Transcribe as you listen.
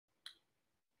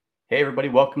Hey everybody,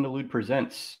 welcome to LUDE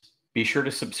Presents. Be sure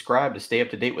to subscribe to stay up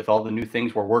to date with all the new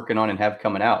things we're working on and have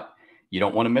coming out. You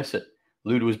don't want to miss it.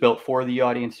 LUDE was built for the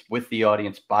audience, with the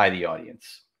audience, by the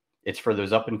audience. It's for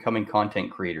those up and coming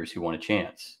content creators who want a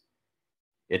chance.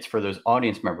 It's for those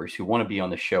audience members who want to be on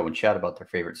the show and chat about their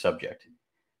favorite subject.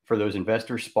 For those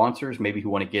investors, sponsors, maybe who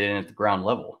want to get in at the ground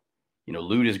level. You know,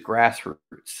 LUDE is grassroots.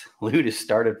 LUDE is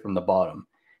started from the bottom.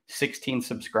 16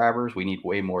 subscribers, we need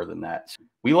way more than that.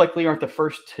 We likely aren't the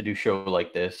first to do a show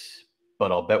like this,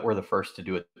 but I'll bet we're the first to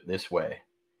do it this way.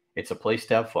 It's a place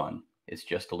to have fun. It's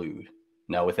just LUDE.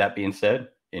 Now, with that being said,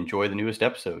 enjoy the newest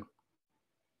episode.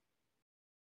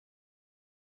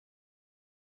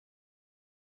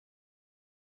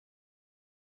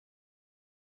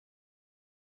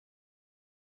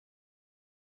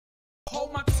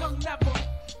 Hold my tongue never.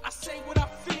 I say what I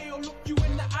feel. Look you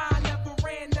in the eye, never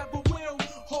ran, never will.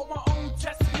 Hold my own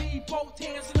destiny, both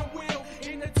hands in the wheel.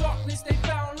 In the darkness, they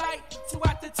found light. So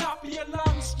at the top of your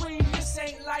lungs, scream, this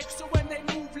ain't life. So when they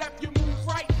move left, you move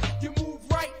right. You move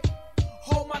right.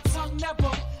 Hold my tongue never.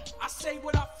 I say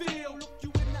what I feel. Look you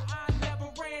in the eye,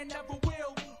 never ran, never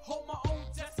will. Hold my own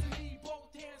destiny,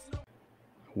 both hands in the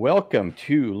Welcome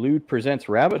to LUDE Presents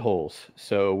Rabbit Holes.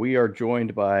 So we are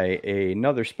joined by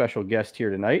another special guest here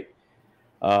tonight,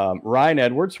 Ryan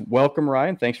Edwards. Welcome,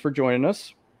 Ryan. Thanks for joining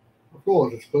us. Of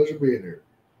course, it's a pleasure being here.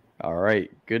 All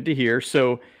right, good to hear.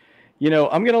 So, I'm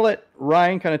going to let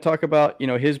Ryan kind of talk about,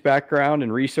 his background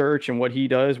and research and what he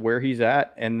does, where he's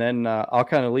at, and then I'll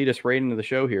kind of lead us right into the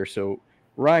show here. So,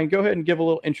 Ryan, go ahead and give a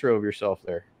little intro of yourself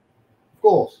there. Of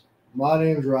course. My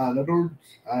name is Ryan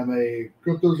Edwards. I'm a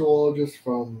cryptozoologist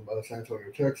from San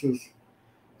Antonio, Texas.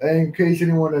 And in case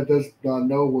anyone that does not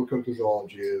know what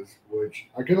cryptozoology is, which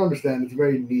I can understand, it's a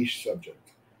very niche subject.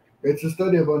 It's a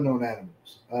study of unknown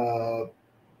animals.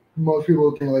 Most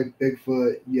people think like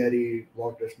Bigfoot, Yeti,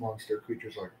 Loch Ness Monster,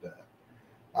 creatures like that.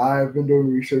 I've been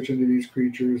doing research into these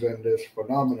creatures and this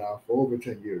phenomena for over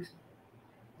 10 years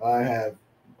now. I have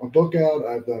a book out,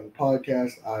 I've done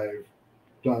podcasts, I've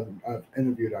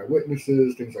interviewed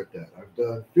eyewitnesses, things like that. I've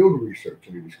done field research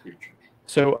into these creatures.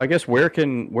 So I guess where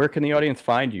can the audience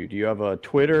find you? Do you have a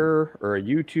Twitter or a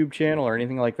YouTube channel or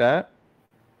anything like that?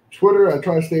 Twitter, I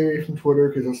try to stay away from Twitter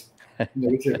because it's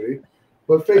negativity.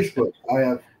 But Facebook, I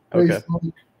have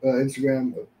Facebook,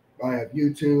 Instagram, I have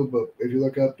YouTube. But if you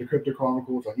look up the Crypto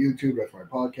Chronicles on YouTube, that's my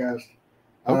podcast.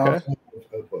 I also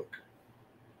have a book.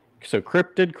 So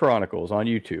Cryptid Chronicles on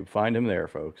YouTube. Find him there,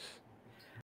 folks.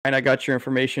 And I got your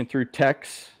information through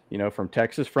Tex, from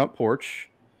Texas Front Porch.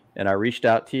 And I reached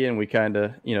out to you and we kind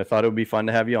of, thought it would be fun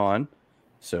to have you on.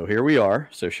 So here we are.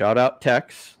 So shout out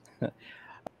Tex.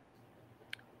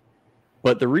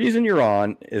 But the reason you're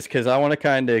on is because I want to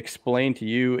kind of explain to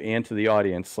you and to the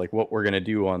audience like what we're going to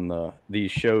do on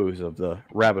these shows of the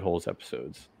Rabbit Holes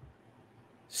episodes.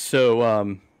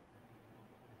 So,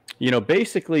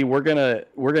 basically we're gonna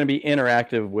be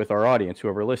interactive with our audience,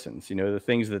 whoever listens. The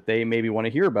things that they maybe want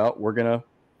to hear about, we're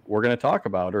gonna talk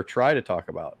about or try to talk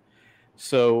about.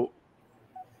 So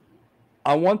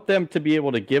I want them to be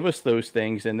able to give us those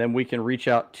things, and then we can reach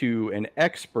out to an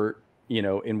expert,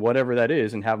 in whatever that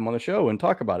is, and have them on the show and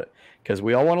talk about it, because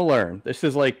we all want to learn. This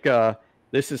is like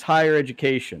this is higher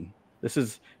education. This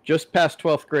is just past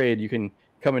 12th grade. You can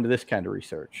come into this kind of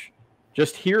research.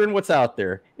 Just hearing what's out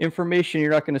there, information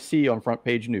you're not going to see on front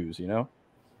page news,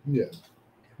 Yeah.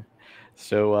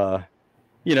 So,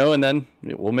 and then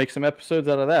we'll make some episodes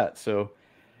out of that. So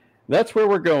that's where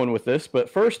we're going with this. But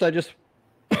first,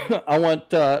 I want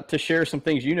to share some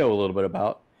things a little bit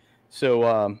about.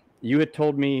 So you had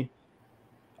told me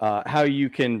how you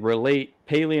can relate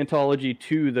paleontology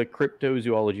to the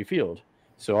cryptozoology field.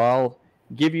 So I'll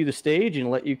give you the stage and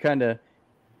let you kind of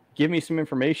give me some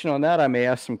information on that. I may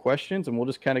ask some questions, and we'll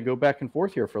just kind of go back and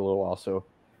forth here for a little while. So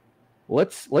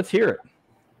let's hear it.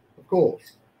 Of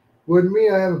course. With me,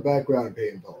 I have a background in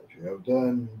paleontology. I've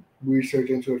done research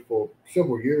into it for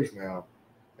several years now,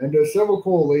 and there's several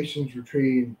correlations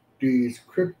between these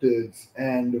cryptids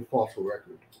and the fossil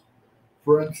record.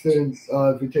 For instance,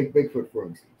 if you take Bigfoot, for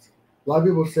instance, a lot of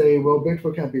people say, well,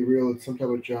 Bigfoot can't be real. It's some type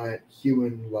of giant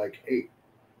human-like ape.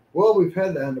 Well, we've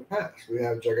had that in the past. We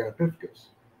have Gigantopithecus,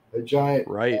 a giant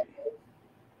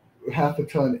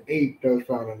half-a-ton ape that was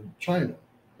found in China.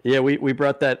 Yeah, we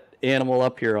brought that animal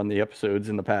up here on the episodes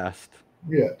in the past.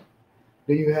 Yeah.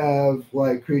 Then you have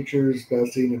like creatures that are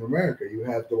seen in America. You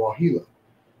have the Wahila.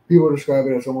 People describe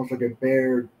it as almost like a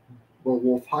bear or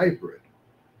wolf hybrid.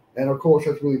 And of course,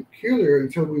 that's really peculiar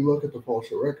until we look at the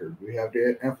fossil record. We have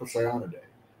the Amphicyonidae,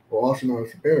 or also known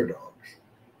as the bear dogs.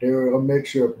 They're a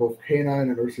mixture of both canine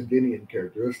and Ursidinian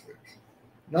characteristics.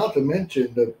 Not to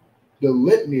mention the the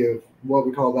litany of what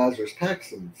we call Lazarus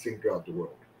taxons seen throughout the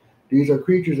world. These are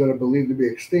creatures that are believed to be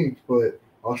extinct, but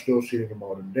are still seen in the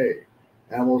modern day.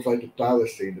 Animals like the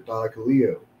thylacine, the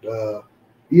thylacoleo,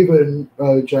 even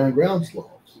giant ground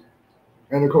sloths.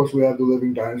 And of course, we have the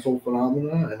living dinosaur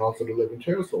phenomena and also the living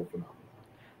pterosaur phenomena.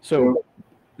 So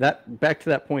that back to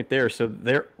that point there. So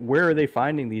where are they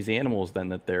finding these animals then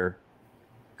that they're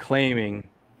claiming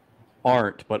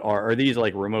aren't, but are these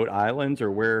like remote islands,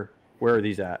 or where are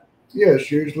these at?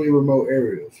 Yes, usually remote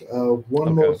areas. One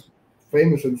of the Okay. most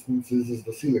famous instances is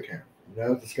the coelacanth. That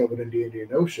was discovered in the Indian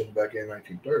Ocean back in the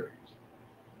 1930s.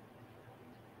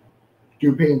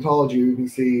 Through paleontology, we can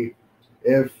see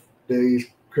if these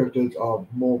cryptids are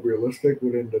more realistic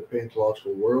within the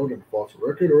paleontological world and fossil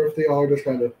record, or if they are just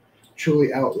kind of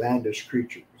truly outlandish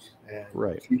creatures and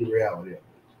Right. see the reality of it.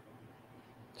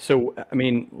 So I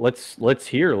mean, let's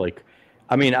hear like,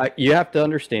 I mean, you have to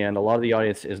understand a lot of the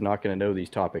audience is not going to know these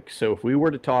topics. So if we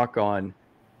were to talk on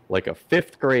like a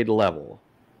 5th grade level,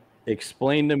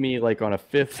 explain to me like on a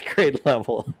 5th grade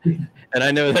level, and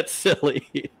I know that's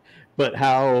silly, but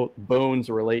how bones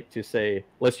relate to, say,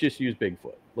 let's just use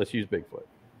Bigfoot. Let's use Bigfoot.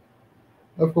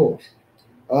 Of course.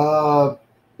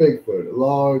 Bigfoot,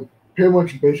 large, pretty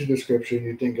much basic description.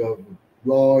 You think of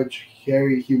large,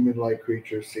 hairy, human-like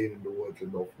creatures seen in the woods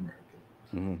in North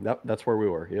America. That's where we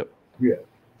were. Yep. Yeah.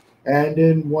 And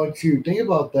then once you think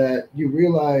about that, you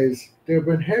realize there have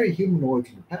been hairy humanoids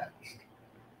in the past.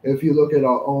 If you look at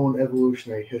our own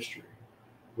evolutionary history,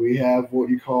 we have what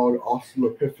you call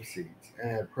Australopithecines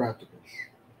and Paranthropus.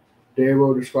 They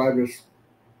were described as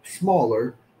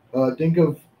smaller. Think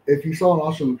of, if you saw an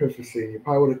Australopithecine, you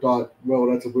probably would have thought,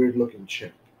 well, that's a weird looking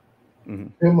chimp.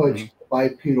 Pretty much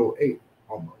bipedal ape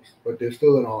almost, but they're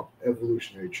still in our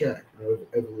evolutionary track.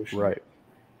 Right.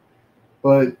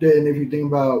 But then if you think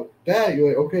about that, you're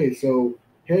like, okay, so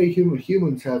hairy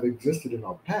humans have existed in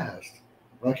our past.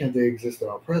 Why can't they exist in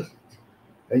our present?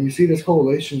 And you see this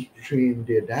correlation between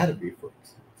the anatomy, for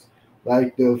instance.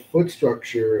 Like the foot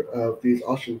structure of these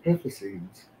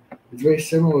Australopithecines is very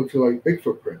similar to like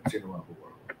Bigfoot prints around the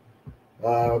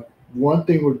world. One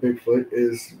thing with Bigfoot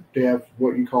is they have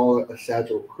what you call a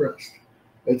sagittal crest.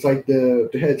 It's like the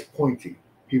head's pointy,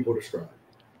 people describe.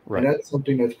 Right. And that's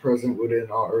something that's present within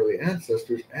our early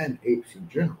ancestors and apes in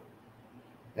general.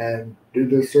 And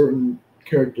there's certain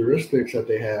characteristics that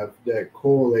they have that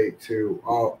correlate to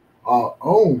our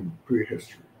own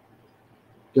prehistory.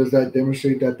 Does that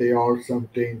demonstrate that they are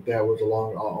something that was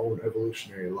along our own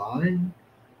evolutionary line?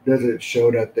 Does it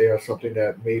show that they are something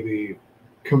that maybe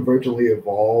convergently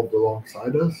evolved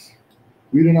alongside us?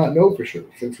 We do not know for sure,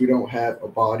 since we don't have a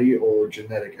body or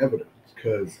genetic evidence,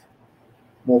 because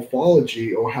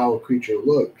morphology or how a creature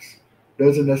looks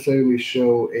doesn't necessarily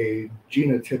show a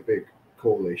genotypic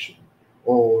correlation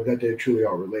or that they truly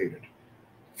are related.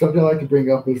 Something I like to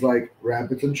bring up is like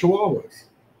rabbits and chihuahuas.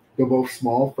 They're both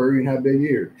small, furry, and have big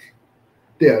ears.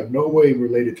 They are no way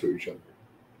related to each other.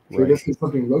 So just because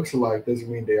something looks alike doesn't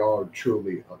mean they are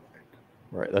truly alike.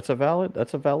 Right. That's a valid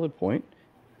point.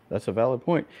 That's a valid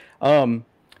point.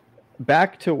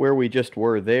 Back to where we just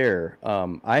were there.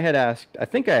 I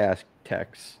think I asked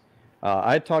Tex.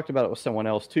 I had talked about it with someone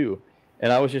else too.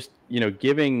 And I was just,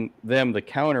 giving them the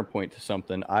counterpoint to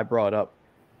something. I brought up,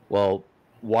 well,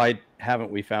 why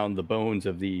haven't we found the bones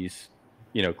of these,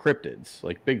 cryptids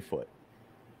like Bigfoot?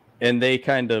 And they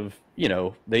kind of,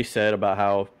 they said about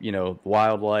how,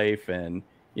 wildlife and,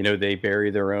 they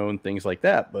bury their own, things like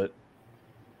that. But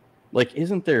like,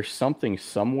 isn't there something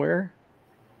somewhere?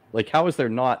 Like, how is there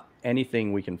not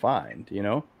anything we can find,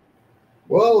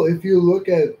 Well, if you look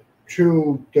at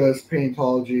true just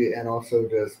paleontology and also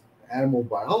just animal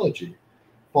biology,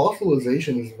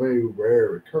 fossilization is a very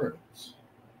rare occurrence.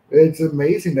 It's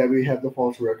amazing that we have the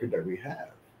fossil record that we have.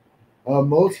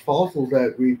 Most fossils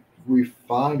that we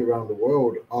find around the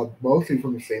world are mostly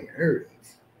from the same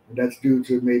areas. And that's due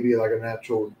to maybe like a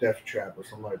natural death trap or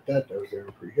something like that was there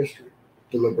in prehistory.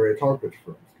 Deliberate targets,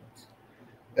 for instance.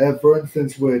 And for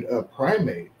instance, with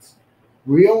primates,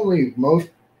 we only most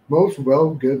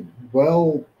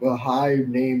high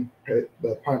named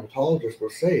primatologists will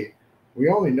say we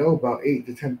only know about 8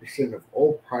 to 10% of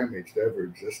all primates that ever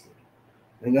existed,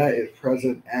 and that is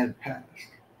present and past.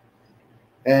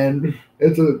 And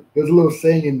there's a little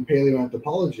saying in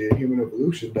paleoanthropology and human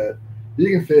evolution that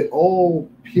you can fit all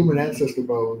human ancestor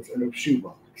bones in a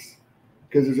shoebox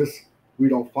because we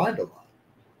don't find a lot.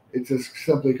 It's just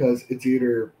simply because it's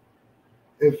either,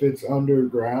 if it's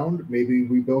underground, maybe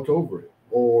we built over it,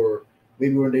 or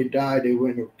maybe when they died, they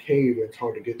went in a cave and it's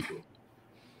hard to get to it.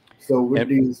 So with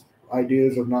these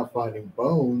ideas of not finding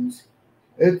bones,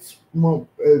 it's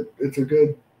a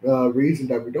good reason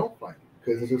that we don't find them,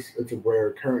 because it's a rare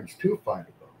occurrence to find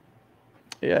them.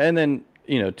 Yeah, and then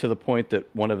to the point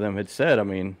that one of them had said, I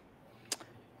mean,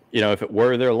 if it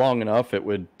were there long enough, it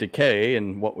would decay,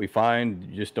 and what we find,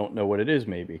 you just don't know what it is,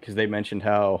 maybe, because they mentioned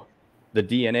how the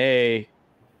DNA.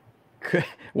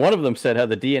 One of them said how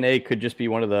the DNA could just be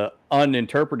one of the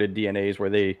uninterpreted DNAs where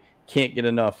they can't get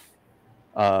enough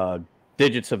uh,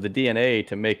 digits of the DNA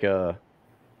to make a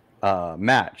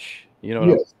match. You know what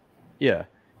Yes, Yeah.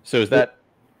 So is that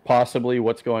possibly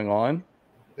what's going on?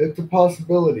 it's a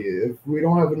possibility. If we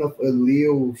don't have enough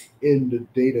alleles in the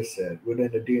data set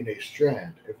within the DNA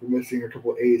strand, if we're missing a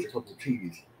couple A's, a couple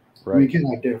T's, we Right. can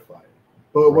identify it.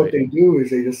 But what Right. they do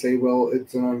is they just say, well,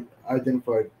 it's an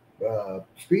unidentified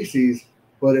species,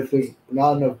 but if there's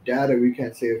not enough data, we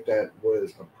can't say if that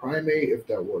was a primate, if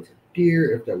that was a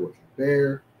deer, if that was a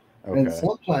bear. And Okay.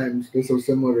 sometimes they're so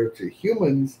similar to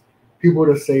humans, people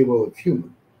just say, well, it's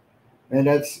human. And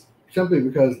that's simply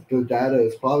because the data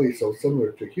is probably so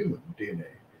similar to human DNA.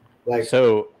 Like,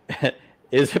 So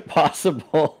is it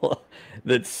possible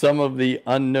that some of the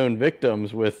unknown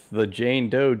victims with the Jane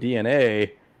Doe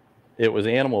DNA, it was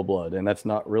animal blood and that's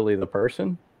not really the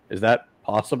person? Is that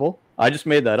possible? I just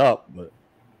made that up, but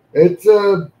it's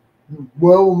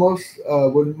well, most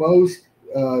with most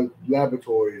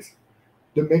laboratories,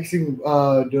 the mixing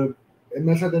the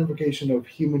misidentification of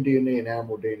human DNA and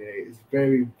animal DNA is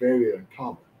very, very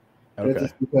uncommon. That's okay.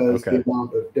 just because the Okay.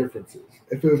 amount of differences.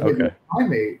 If it was maybe Okay. a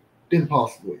primate, then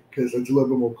possibly, because it's a little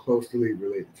bit more closely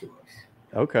related to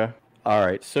us. Okay. All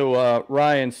right. So,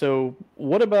 Ryan, so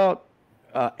what about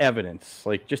evidence?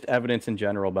 Like just evidence in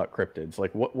general about cryptids?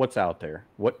 Like what's out there?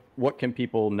 What can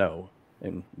people know,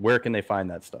 and where can they find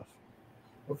that stuff?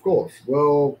 Of course.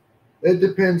 Well, it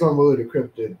depends on really the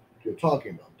cryptid you're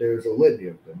talking about. There's a litany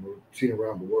of them we've seen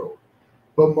around the world.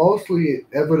 But mostly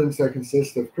evidence that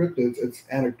consists of cryptids, it's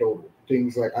anecdotal.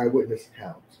 Things like eyewitness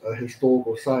accounts,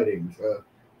 historical sightings,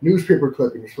 newspaper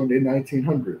clippings from the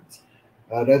 1900s.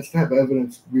 That's the type of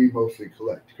evidence we mostly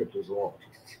collect,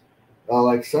 cryptozoologists.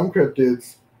 Like some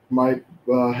cryptids might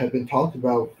have been talked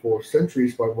about for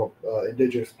centuries by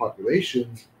indigenous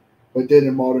populations, but then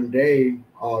in modern day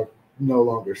are no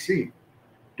longer seen.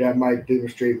 That might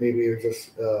demonstrate maybe it's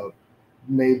just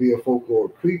maybe a folklore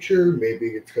creature, maybe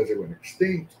it's because it went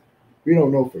extinct. We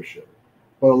don't know for sure.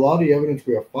 But a lot of the evidence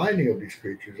we are finding of these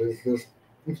creatures is just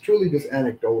it's truly just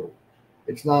anecdotal.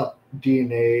 It's not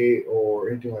DNA or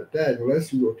anything like that,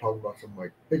 unless you were talking about something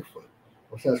like Bigfoot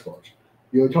or Sasquatch.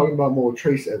 You're talking about more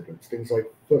trace evidence, things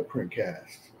like footprint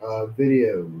casts,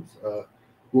 videos,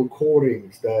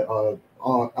 recordings that are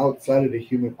outside of the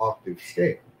human octave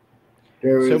scale.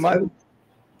 There So is my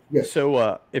yes,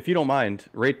 so if you don't mind,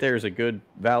 right there is a good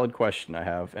valid question I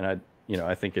have, and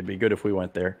I think it'd be good if we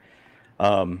went there.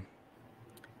 Um,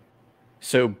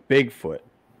 so Bigfoot,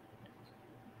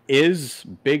 is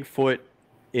Bigfoot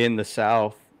in the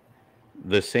South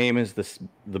the same as the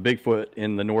Bigfoot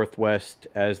in the Northwest,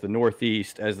 as the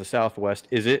Northeast, as the Southwest?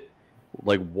 Is it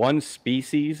like one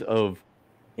species of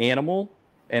animal?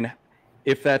 And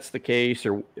if that's the case,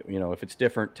 or if it's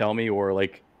different, tell me. Or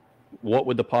like, what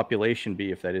would the population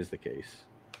be if that is the case?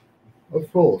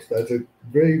 of course, that's a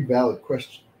very valid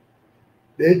question.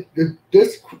 This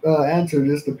answer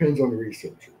just depends on the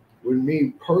researcher. With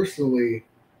me personally,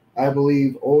 I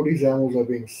believe all these animals are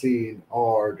being seen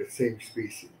are the same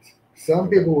species. Some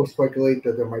Okay. people will speculate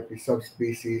that there might be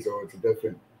subspecies or it's a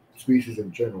different species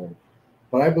in general,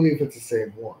 but I believe it's the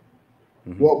same one.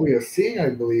 Hmm. What we are seeing, I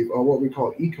believe, are what we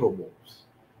call ecomorphs.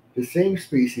 The same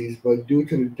species, but due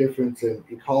to the difference in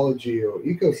ecology or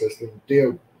ecosystem, they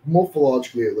are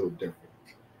morphologically a little different.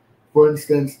 For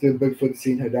instance, the Bigfoot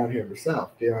seen down here in the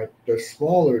south, they're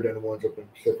smaller than the ones up in the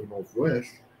Pacific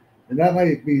Northwest, and that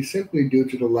might be simply due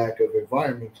to the lack of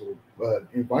environmental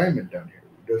environment down here.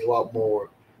 There's a lot more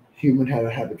human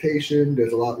habitation.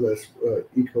 There's a lot less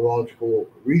ecological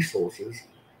resources,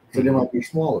 so they Hmm. might be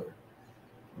smaller.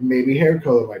 Maybe hair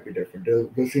color might be different.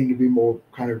 There seem to be more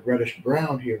kind of reddish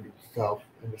brown here in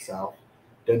the south,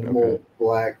 than the more Okay.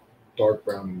 black, dark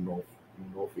brown in the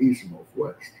northeast and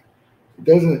northwest. It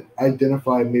doesn't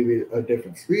identify maybe a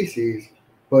different species,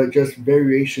 but just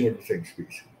variation of the same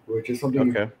species, which is something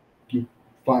Okay. you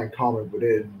find common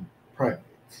within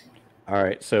primates. All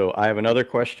right. So I have another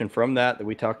question from that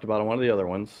we talked about on one of the other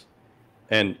ones,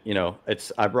 and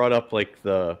it's I brought up like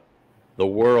the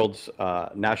world's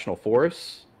national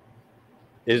forests.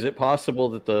 Is it possible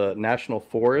that the national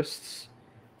forests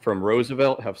from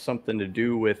Roosevelt have something to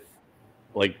do with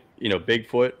like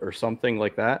Bigfoot or something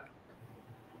like that?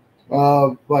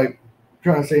 Like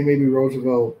trying to say maybe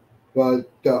Roosevelt, but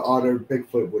the other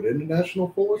Bigfoot within the national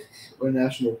forests or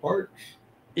national parks.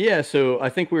 Yeah, so I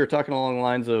think we were talking along the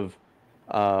lines of,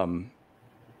 um,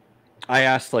 I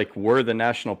asked like, were the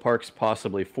national parks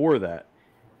possibly for that?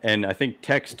 And I think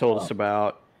Tex told us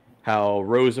about how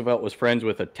Roosevelt was friends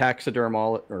with a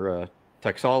taxidermologist or a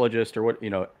taxologist or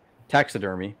what,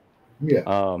 taxidermy. Yeah,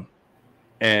 Um,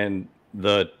 and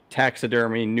the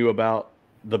taxidermy knew about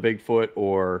the Bigfoot,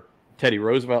 or Teddy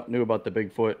Roosevelt knew about the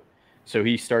Bigfoot. So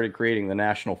he started creating the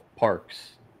national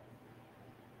parks.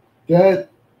 that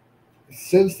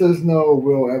since there's no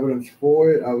real evidence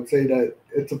for it, I would say that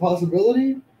it's a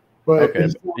possibility, but Okay.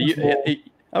 it's But not small.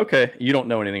 okay. You don't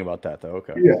know anything about that, though.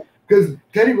 Okay. Yeah, because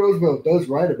Teddy Roosevelt does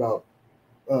write about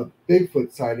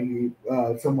Bigfoot sighting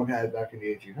someone had back in the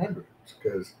 1800s.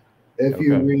 Because if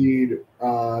you Okay. read,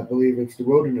 I believe it's The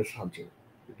Wilderness Hunter,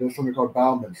 there's something called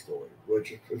Bowman's Story,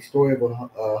 which is a story of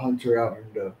a hunter out in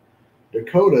the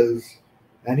Dakotas,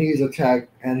 and he's attacked,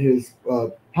 and his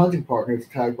hunting partner is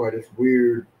attacked by this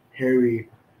weird, hairy,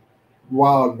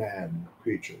 wild man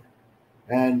creature.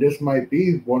 And this might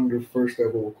be one of the first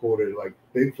ever recorded like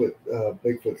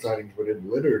Bigfoot sightings within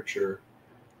literature,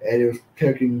 and it was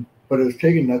taking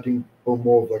nothing but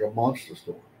more of like a monster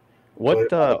story.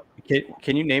 But What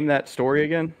can you name that story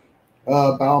again?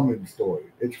 Bauman's story,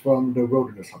 it's from The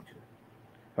Wilderness Hunter.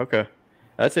 Okay.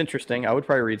 That's interesting. I would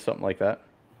probably read something like that.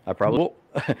 I probably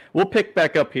we'll pick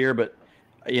back up here, but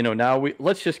now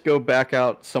let's just go back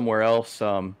out somewhere else.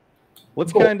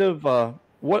 Let's Cool. kind of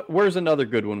where's another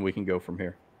good one we can go from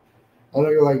here? I know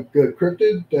you're like good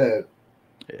cryptid that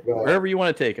Wherever you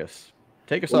want to take us.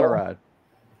 Take us on a well, ride.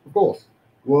 of course.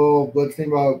 Well, let's think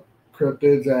about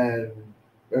cryptids, and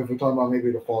if we're talking about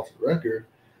maybe the fossil record,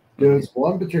 Hmm. there's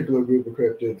one particular group of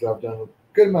cryptids I've done a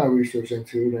good amount of research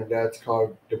into, and that's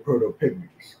called the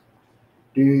proto-pygmies.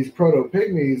 These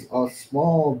proto-pygmies are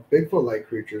small Bigfoot-like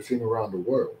creatures seen around the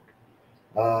world.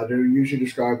 They're usually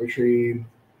described between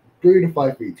 3 to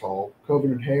 5 feet tall,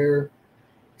 covered in hair,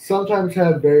 sometimes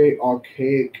have very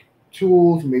archaic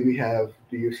tools, maybe have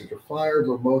the usage of fire,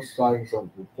 but most sightings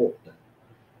don't report them.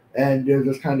 And they're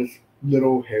just kind of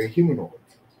little hairy humanoids.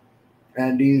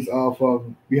 And these are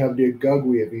from, you have the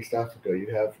Gugwe of East Africa, you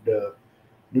have the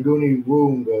Nguni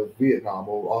Wung of Vietnam,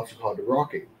 or also called the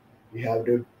Rocky. You have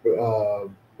the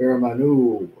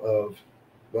Baramanu of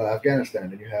Afghanistan,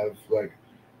 and you have like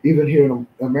even here in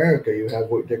America, you have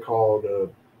what they call the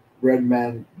red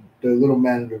man, the little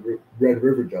man in the Red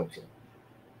River Delta,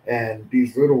 and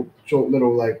these little short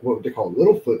little like what they call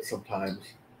Littlefoot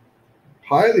sometimes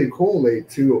highly correlate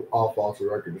to our fossil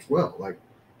record as well, like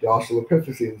the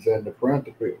Australopithecines and the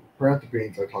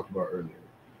paranthropines I talked about earlier.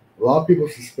 A lot of people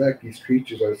suspect these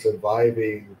creatures are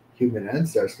surviving human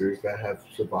ancestors that have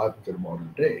survived into the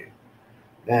modern day.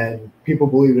 And people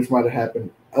believe this might have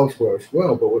happened elsewhere as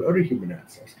well, but with other human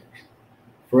ancestors.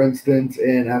 For instance,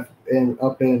 in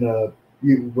up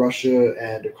in Russia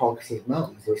and the Caucasus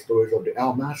Mountains, there's stories of the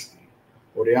Almasti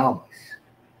or the Almas,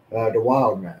 the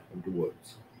wild man of the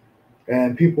woods.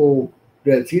 And people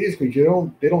that see this creature,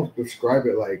 they don't describe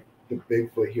it like the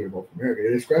Bigfoot here in North America. They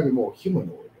describe it more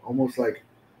humanoid, almost like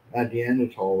a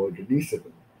Neanderthal or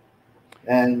Denisovan.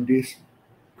 And these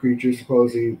creatures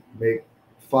supposedly make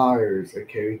fires and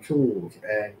carry tools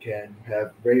and can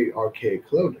have very archaic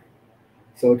clothing.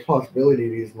 So it's a possibility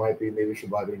these might be maybe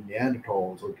surviving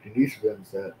Neanderthals or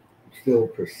Denisovans that still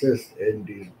persist in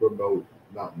these remote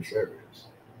mountainous areas.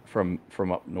 From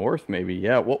up north, maybe.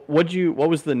 Yeah. What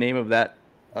was the name of that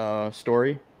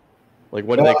story? Like,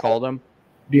 what do they Uh, call them?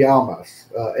 the Almas,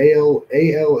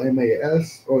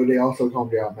 Almas, or they also call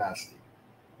them the Almasti.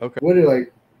 Okay. What are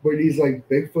like? What are these like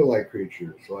Bigfoot like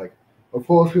creatures? Like, of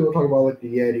course, people talk about like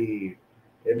the Yeti,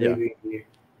 and Yeah. maybe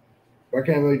I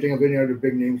can't really think of any other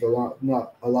big names.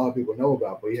 Not a lot of people know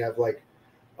about, but you have like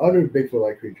other Bigfoot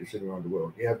like creatures sitting around the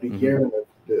world. You have the Hmm. Yeren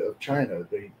of China,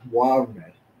 the wild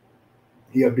man.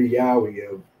 You have the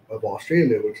Yowie of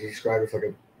Australia, which is described as like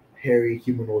a hairy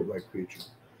humanoid like creature.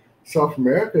 South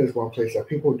America is one place that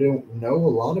people don't know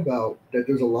a lot about. That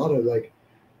there's a lot of like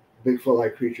Bigfoot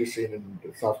like creatures seen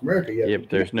in South America. You have Yeah, the but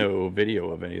there's Yeti. no video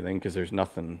of anything because there's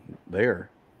nothing there.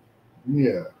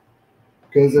 Yeah,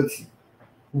 because it's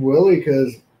really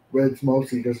because it's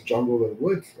mostly just jungle and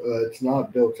woods. It's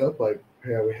not built up like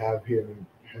how we have here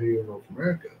in North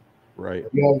America. Right.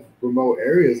 We have remote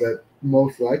areas that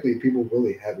most likely people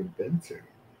really haven't been to.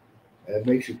 And it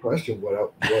makes you question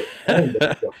what happened in the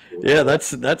jungle and Yeah, all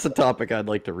that. that's a topic I'd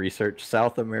like to research.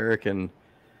 South American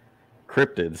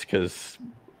cryptids, because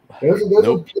There's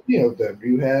nope. plenty of them.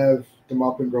 You have the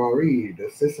Mapinguari, the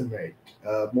Sissamate,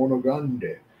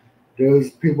 Monogande.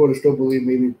 There's people that still believe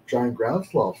maybe giant ground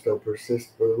sloths still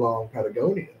persist along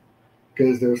Patagonia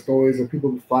because there are stories of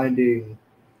people finding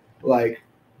like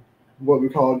what we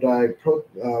call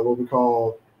what we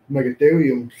call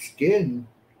megatherium skin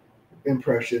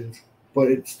impressions, but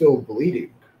it's still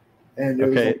bleeding, and it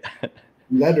was Okay. like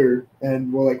letter,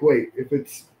 and we're like, wait, if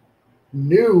it's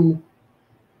new,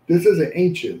 this isn't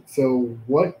ancient. So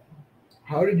what?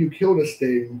 How did you kill this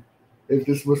thing if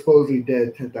this was supposedly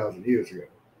dead 10,000 years ago?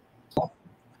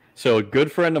 So a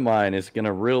good friend of mine is going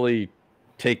to really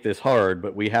take this hard,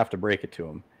 but we have to break it to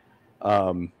him.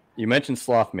 You mentioned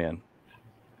Slothman.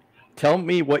 Tell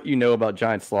me what you know about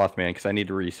giant Slothman, because I need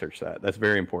to research that. That's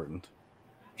very important.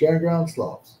 Giant ground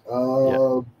sloths.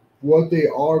 Yeah. What they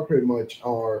are pretty much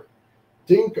are,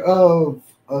 think of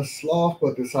a sloth,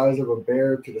 but the size of a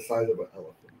bear to the size of an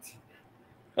elephant.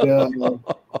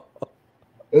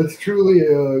 It's truly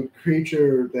a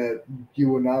creature that you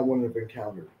would not want to have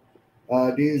encountered.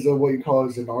 These are what you call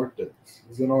xenarthans.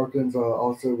 Xenarthans are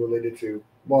also related to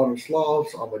modern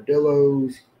sloths,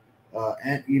 armadillos,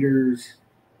 anteaters,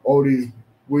 all these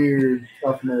weird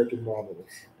South American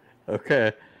mammals.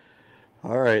 Okay.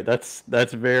 All right. That's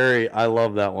very. I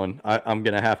love that one. I'm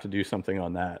gonna have to do something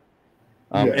on that.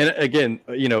 Yeah. And again,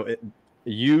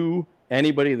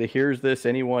 anybody that hears this,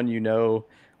 anyone you know,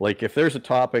 like if there's a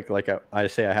topic like I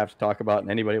say I have to talk about,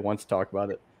 and anybody wants to talk about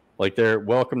it, like they're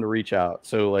welcome to reach out.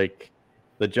 So like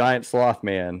the giant sloth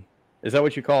man, is that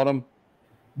what you called him?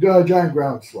 The giant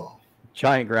ground sloth.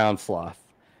 Giant ground sloth.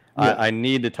 Yeah. I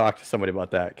need to talk to somebody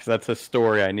about that, because that's a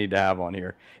story I need to have on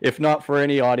here. If not for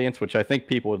any audience, which I think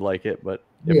people would like it, but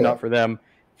if Yeah. not for them,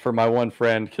 for my one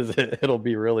friend, because it'll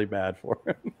be really bad for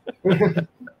him.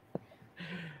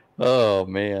 Oh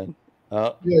man.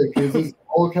 Yeah, because there's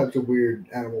all types of weird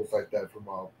animals like that from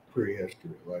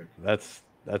prehistory. Like That's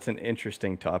an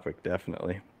interesting topic,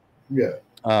 definitely. yeah.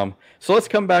 So let's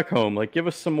come back home. Like, give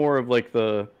us some more of like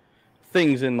the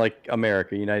things in like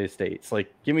America, United States.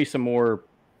 Like, give me some more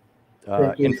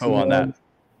info on that.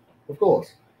 Of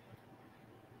course.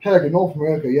 Heck, in North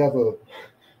America, you have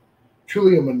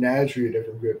truly a menagerie of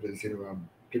different cryptids around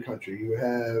the country. You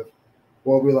have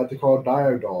what we like to call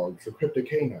dire dogs or cryptic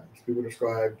canines. People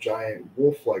describe giant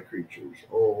wolf-like creatures,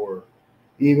 or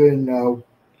even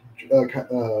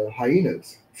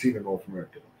hyenas seen in North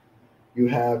America. You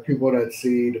have people that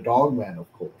see the dogman,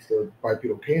 of course, the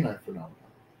bipedal canine phenomenon.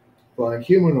 Flying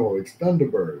humanoids,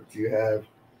 thunderbirds. You have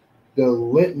the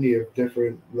litany of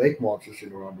different lake monsters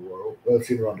seen around the world,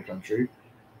 seen around the country.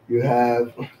 You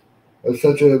have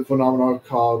such a phenomenon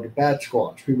called the bat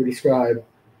squatch. People describe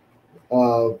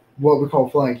what we call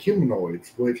flying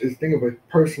humanoids, which is think of a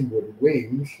person with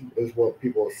wings, is what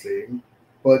people are seeing,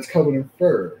 but it's covered in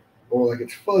fur, or like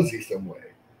it's fuzzy some way.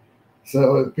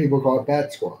 So people call it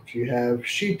bat squatch. You have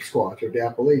sheep squatch of the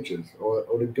Appalachians, or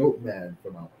the goat man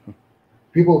phenomenon.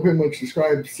 People pretty much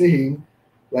describe seeing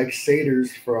like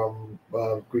satyrs from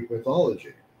Greek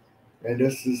mythology. And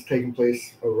this is taking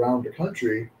place around the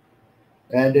country.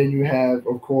 And then you have,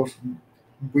 of course,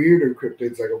 weirder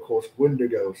cryptids, like, of course,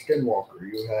 Wendigo, Skinwalker.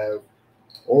 You have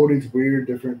all these weird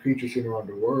different creatures seen around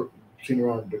the world, seen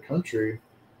around the country.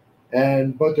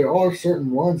 But there are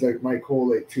certain ones that might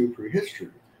correlate to prehistory.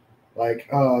 Like,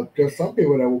 there's some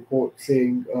people that will quote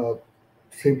seeing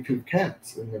saber-toothed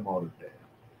cats in the modern day.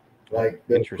 Like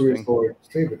the prehistoric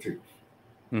saber-tooth.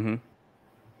 Mm-hmm.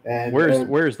 And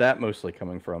where's that mostly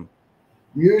coming from?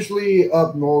 Usually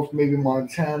up north, maybe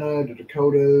Montana, the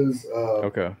Dakotas.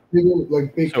 Okay. People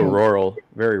like big. So rural,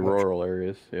 very rural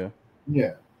areas. Yeah.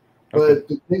 Yeah. Okay. But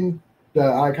the thing that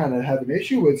I kind of have an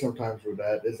issue with sometimes with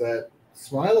that is that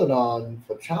Smilodon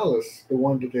fatalis, the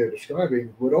one that they're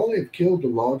describing, would only have killed the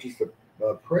largest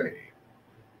of prey,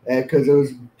 and because it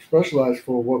was specialized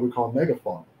for what we call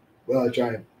megafauna,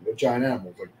 giant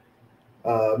animals,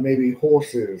 like maybe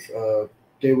horses.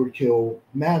 They would kill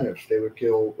mammoths. They would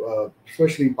kill,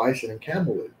 especially bison and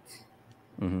camelids.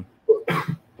 Mm-hmm.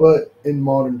 But in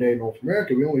modern day North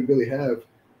America, we only really have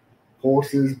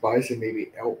horses, bison,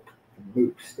 maybe elk, and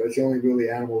moose. That's the only really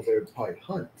animals that would probably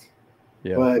hunt.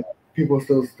 Yeah. But people are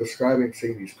still describing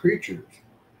seeing these creatures.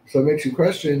 So it makes you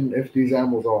question, if these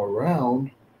animals are around,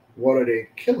 what are they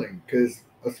killing? Because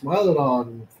a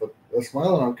smilodon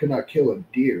could not kill a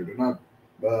deer.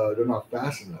 They're not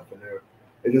fast enough, and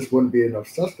it just wouldn't be enough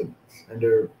sustenance.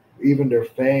 And even their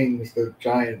fangs, the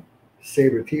giant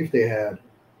saber teeth they had,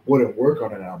 wouldn't work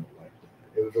on an animal like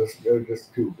that. It was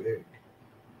just too big.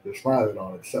 The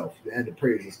smilodon itself, and the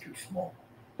prey is just too small.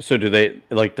 So do they,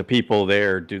 like the people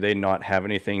there, do they not have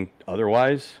anything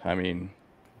otherwise? I mean,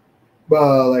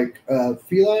 feline,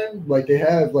 like they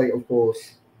have, like, of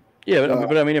course. Yeah,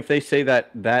 but I mean, if they say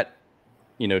that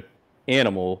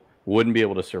animal wouldn't be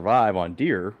able to survive on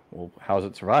deer, well, how's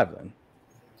it survive then?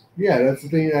 Yeah, that's the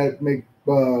thing that make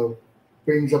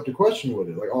brings up the question with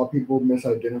it. Like, are people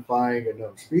misidentifying a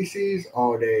known species?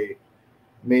 Are they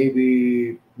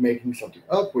maybe making something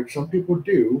up, which some people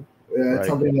do? It's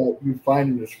something that you find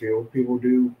in this field. People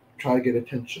do try to get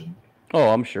attention. Oh,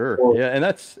 I'm sure. Yeah, and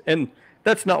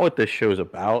that's not what this show's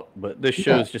about. But this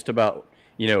show's just about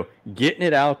getting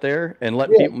it out there and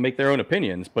letting people make their own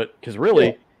opinions. But because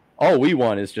really, all we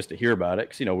want is just to hear about it.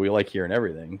 Because we like hearing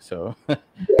everything. So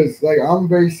because like I'm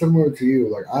very similar to you.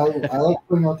 Like I like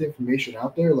putting out the information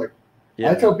out there. Like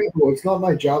I tell people, it's not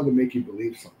my job to make you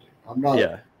believe something. I'm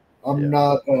not. I'm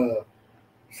not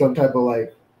some type of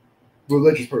like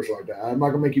religious person like that. I'm not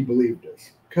gonna make you believe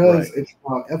this because it's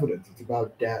about evidence. It's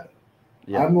about data.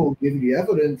 I'm gonna give you the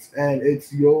evidence, and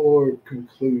it's your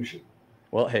conclusion.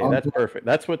 Well, hey, that's perfect.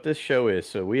 That's what this show is.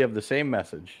 So we have the same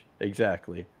message.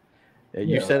 Exactly.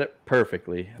 You said it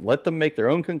perfectly. Let them make their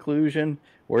own conclusion.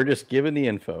 We're just giving the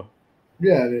info.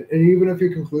 Yeah, and even if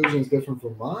your conclusion is different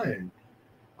from mine,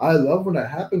 I love when that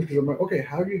happens because I'm like, okay,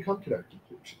 how do you come to that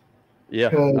conclusion? Yeah,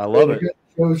 I love it. It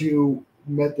shows you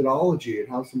methodology and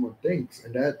how someone thinks,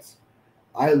 and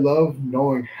I love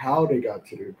knowing how they got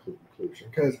to the conclusion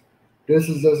because this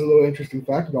is just a little interesting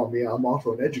fact about me. I'm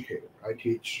also an educator. I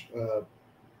teach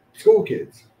school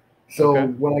kids. So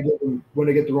when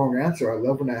they get the wrong answer, I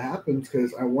love when that happens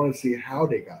because I want to see how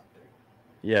they got there.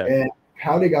 Yeah. And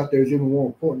how they got there is even more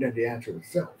important than the answer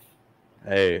itself.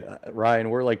 Hey,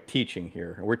 Ryan, we're like teaching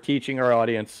here. We're teaching our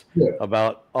audience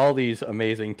about all these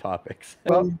amazing topics.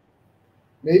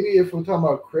 Maybe if we're talking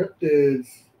about cryptids,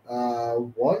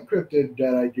 one cryptid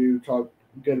that I do talk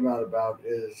a good amount about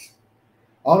is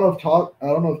I don't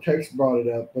know if Tex brought it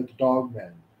up, but the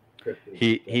Dogman cryptid.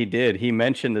 He did. He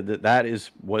mentioned that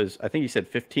was I think he said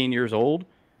 15 years old.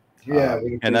 Yeah,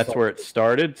 and that's where it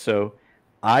started. So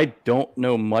I don't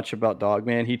know much about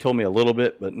Dogman. He told me a little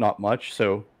bit, but not much.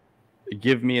 So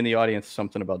give me and the audience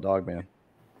something about Dogman.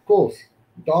 Of course,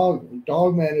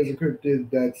 Dogman is a cryptid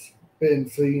that's been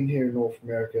seen here in North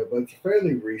America, but it's a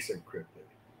fairly recent cryptid.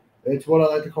 It's what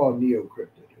I like to call a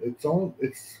neo-cryptid.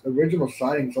 Its original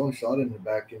sightings only started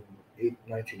back in the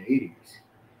 1980s.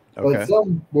 But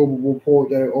some will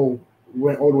report that it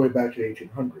went all the way back to the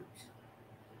 1800s.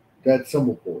 That's some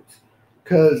reports.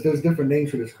 Because there's different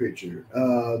names for this creature.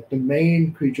 The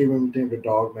main creature when we think of the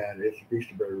Dogman is the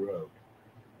Beasterberry Road.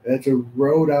 It's a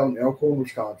road out in Elkhorn,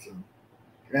 Wisconsin.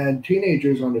 And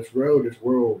teenagers on this road, this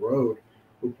rural road,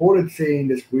 reported seeing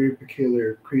this weird,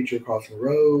 peculiar creature crossing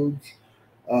roads.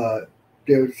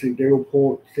 They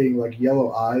report seeing like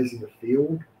yellow eyes in the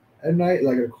field at night,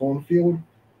 like in a cornfield.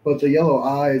 But the yellow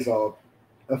eyes are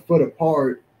a foot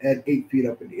apart and 8 feet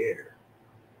up in the air.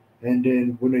 And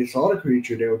then when they saw the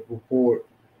creature, they would report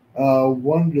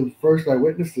one of the first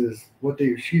eyewitnesses,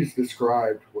 she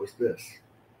described was this.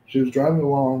 She was driving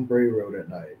along Bray Road at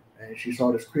night, and she saw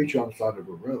this creature on the side of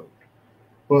the road.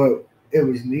 But it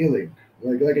was kneeling,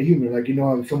 like a human, like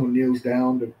how someone kneels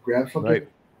down to grab something? Right.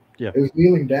 Yeah. It was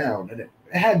kneeling down, and it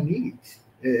had knees.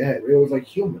 It was like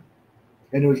human.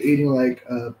 And it was eating like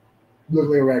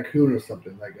looked like a raccoon or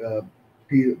something, like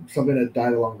something that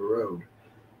died along the road.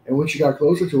 And when she got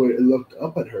closer to it, it looked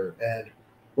up at her, and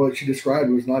what she described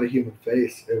was not a human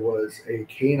face. It was a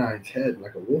canine's head,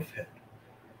 like a wolf head.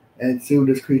 And soon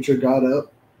this creature got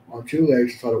up on 2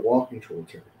 legs and started walking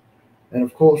towards her. And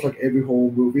of course, like every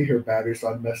whole movie, her battery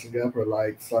started messing up, her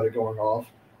lights started going off.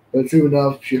 But soon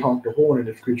enough, she honked a horn, and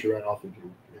this creature ran off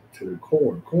into the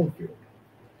cornfield.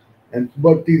 And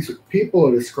what these people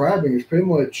are describing is pretty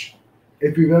much,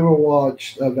 if you've ever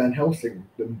watched Van Helsing,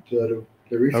 the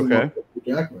recent one with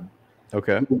Jackman,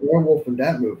 the werewolf in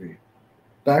that movie,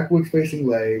 backwards facing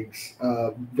legs,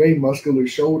 very muscular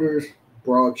shoulders,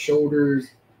 broad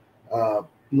shoulders,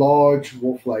 large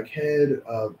wolf-like head,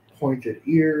 pointed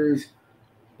ears,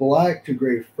 black to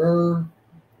gray fur,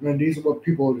 and these are what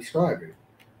people are describing.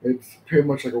 It's pretty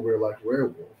much like a real-life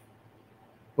werewolf.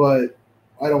 But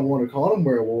I don't want to call them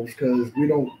werewolves because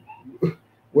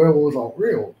werewolves aren't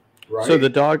real, right? So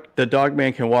the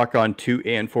Dogman can walk on 2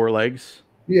 and 4 legs?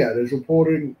 Yeah, there's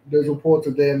reports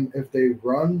of them if they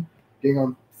run, getting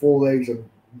on 4 legs and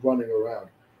running around.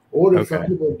 Or there's some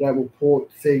people that report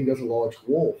saying there's a large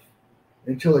wolf.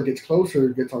 Until it gets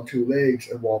closer, it gets on 2 legs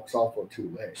and walks off on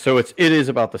 2 legs. So it is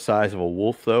about the size of a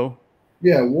wolf, though?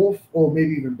 Yeah, wolf, or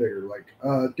maybe even bigger. Like,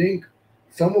 I think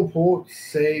some reports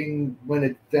saying when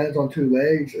it stands on 2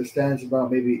 legs, it stands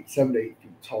about maybe 7 to 8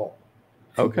 feet tall.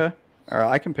 Okay. All right,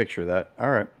 I can picture that.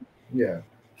 All right. Yeah.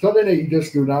 Something that you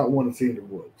just do not want to see in the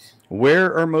woods.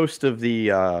 Where are most of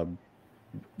the,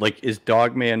 is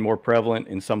Dogman more prevalent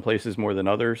in some places more than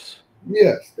others?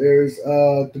 Yes. There's,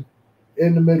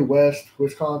 in the Midwest,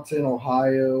 Wisconsin,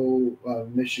 Ohio,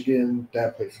 Michigan,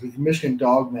 that place. There's Michigan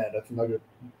Dogman. That's another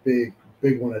big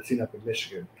one that's seen up in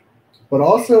Michigan. But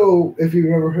also, if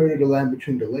you've ever heard of the Land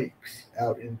Between the Lakes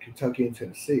out in Kentucky and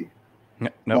Tennessee.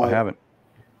 No, I haven't.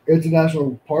 It's a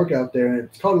national park out there, and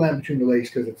it's called Land Between the Lakes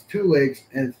because it's two lakes,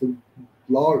 and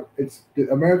it's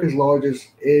America's largest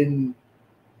inland,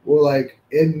 like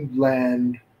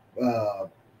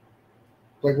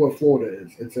what Florida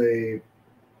is. It's a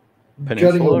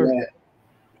Peninsula.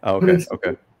 Oh, okay. Peninsula,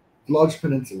 Okay. large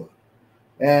peninsula,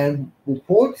 and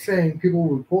people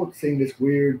report seeing this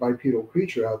weird bipedal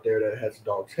creature out there that has a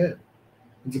dog's head.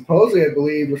 And supposedly, I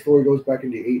believe the story goes back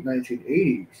in the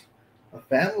 1980s. A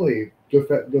family,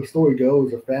 the story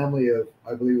goes, a family of,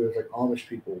 I believe it was like Amish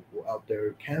people were out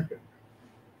there camping.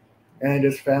 And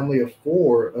this family of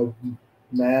four, a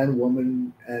man,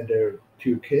 woman, and their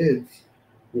two kids,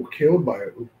 were killed by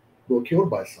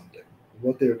something.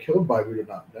 What they were killed by, we do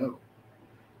not know.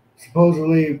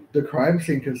 Supposedly, the crime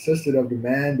scene consisted of the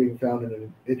man being found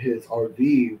in his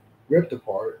RV, ripped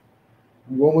apart.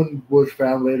 The woman was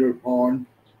found later on,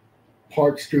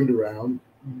 parts strewn around.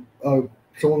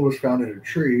 Someone was found in a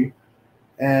tree,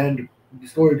 and the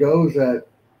story goes that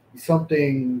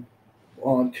something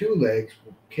on two legs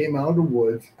came out of the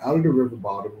woods, out of the river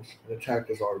bottoms, and attacked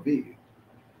his RV.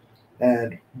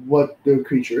 And what the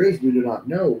creature is, we do not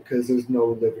know because there's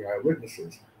no living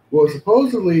eyewitnesses. Well,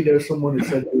 supposedly there's someone who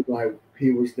said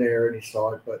he was there and he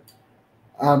saw it, but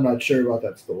I'm not sure about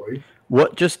that story.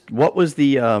 What was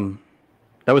the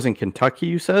that was in Kentucky,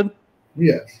 you said?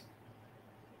 Yes.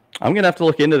 I'm gonna have to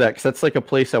look into that because that's like a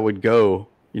place I would go,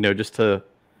 just to.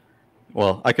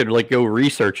 Well, I could like go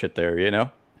research it there, Yeah,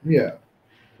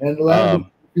 and if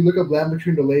you look up Land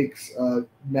Between the Lakes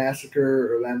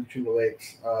massacre or Land Between the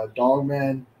Lakes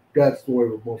Dogman, that story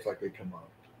will most likely come up.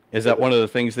 Is that one of the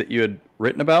things that you had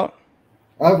written about?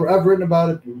 I've written about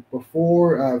it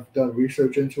before. I've done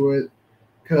research into it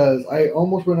because I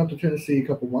almost went up to Tennessee a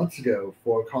couple months ago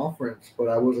for a conference, but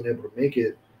I wasn't able to make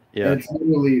it. Yeah, and it's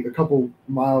literally a couple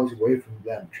miles away from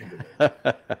Land Between the Lakes.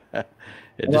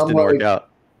 It just didn't work out.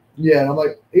 Yeah, and I'm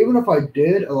like, even if I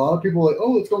did, a lot of people are like,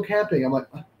 oh, let's go camping. I'm like,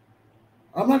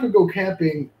 I'm not gonna go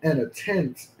camping in a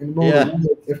tent in the middle of the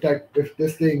woods if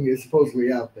this thing is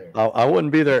supposedly out there. I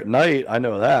wouldn't be there at night. I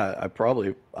know that. I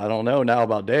don't know now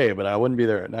about day, but I wouldn't be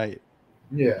there at night.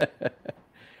 Yeah,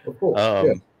 of course.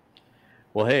 Yeah.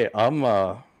 Well, hey,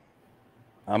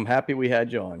 I'm happy we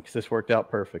had you on because this worked out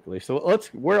perfectly. So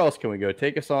where else can we go?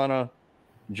 Take us on a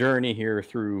journey here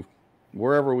through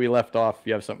wherever we left off. If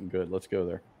you have something good, let's go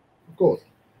there. Of course.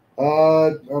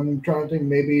 I'm trying to think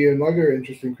maybe another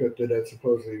interesting cryptid that's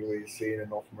supposedly seen in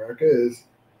North America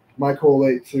might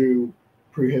correlate to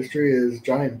prehistory is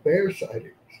giant bear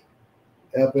sightings.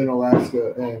 Up in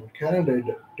Alaska and Canada,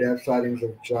 they have sightings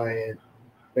of giant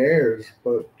bears,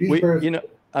 but these bears...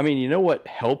 what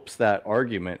helps that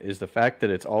argument is the fact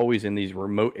that it's always in these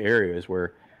remote areas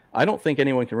where I don't think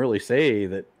anyone can really say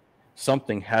that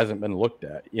something hasn't been looked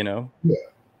at, Yeah.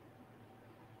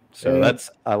 So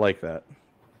I like that.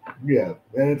 Yeah,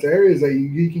 and it's areas that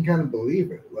you can kind of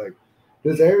believe it. Like,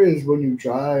 there's areas when you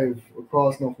drive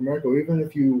across North America, or even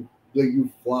if you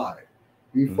fly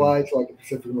to like the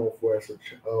Pacific Northwest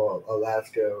or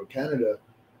Alaska or Canada.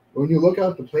 When you look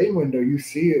out the plane window, you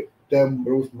see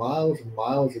those miles and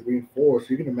miles of green forest.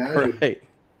 You can imagine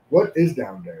what is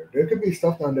down there. There could be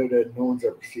stuff down there that no one's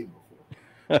ever seen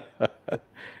before.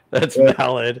 That's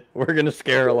valid. We're going to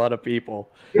scare a lot of people.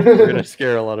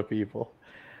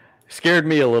 Scared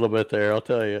me a little bit there, I'll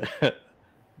tell you.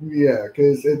 Yeah,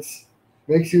 because it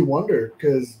makes you wonder,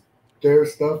 because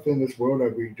there's stuff in this world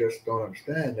that we just don't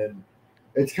understand. And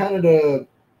it's kind of the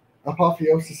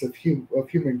apotheosis of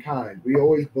humankind. We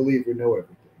always believe we know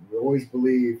everything. We always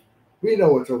believe we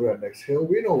know what's over that next hill.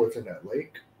 We know what's in that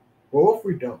lake. Well, what if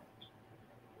we don't?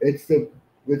 It's the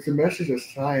message of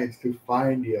science to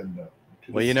find the unknown.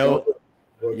 Well, you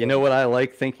know what I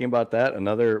like thinking about that?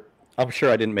 I'm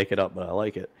sure I didn't make it up, but I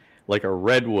like it. Like a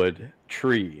redwood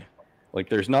tree. Like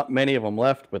there's not many of them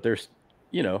left, but they're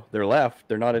left.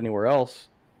 They're not anywhere else.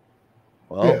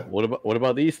 Well, what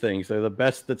about these things? They're the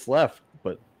best that's left,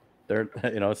 but they're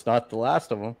it's not the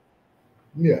last of them.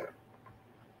 Yeah,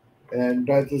 and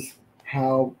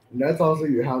that's also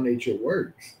how nature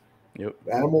works. Yep.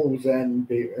 Animals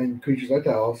and creatures like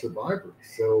that are survivors.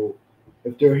 So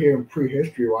if they're here in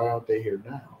prehistory, why aren't they here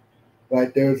now?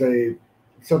 Like there's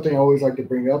something I always like to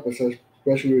bring up, especially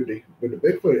with the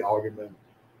Bigfoot argument.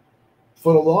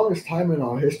 For the longest time in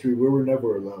our history, we were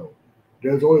never alone.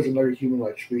 There's always another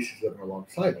human-like species living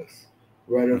alongside us.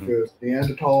 Right? If it's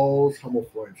Neanderthals, Homo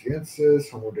floresiensis,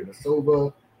 Homo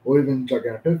denisova, or even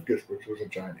Gigantopithecus, which was a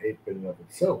giant ape in and of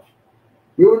itself.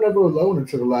 We were never alone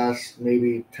until the last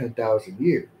maybe 10,000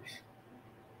 years.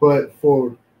 But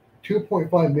for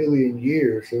 2.5 million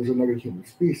years, there was another human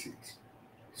species.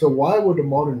 So why would the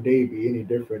modern day be any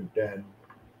different than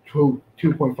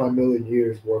 2.5 million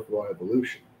years worth of our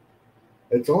evolution?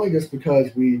 It's only just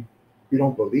because we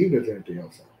don't believe there's anything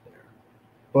else out there.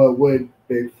 But with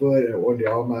Bigfoot and or the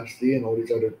Almasty and all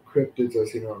these other cryptids I've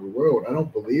seen around the world, I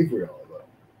don't believe we're all alone.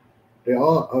 There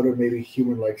are other maybe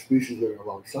human-like species living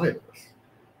alongside us.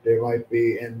 They might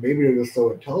be, and maybe they're just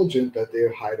so intelligent that they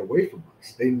hide away from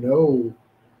us. They know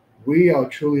we are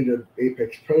truly the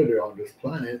apex predator on this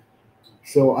planet.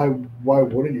 So why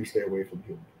wouldn't you stay away from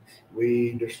humans?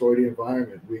 We destroy the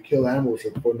environment. We kill animals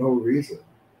for no reason.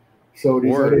 So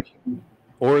these other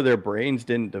or their brains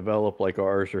didn't develop like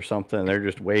ours or something. They're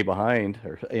just way behind,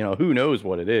 or who knows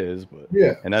what it is. But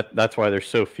yeah, and that's why there's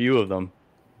so few of them.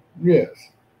 yes,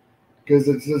 because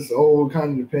it's just all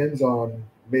kind of depends on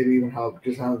maybe even how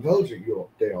intelligent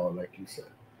they are, like you said.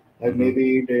 Like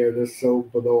maybe they're just so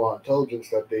below our intelligence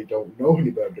that they don't know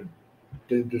any better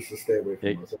than just to stay away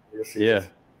from us. Yeah.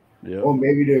 Or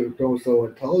maybe they're so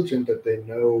intelligent that they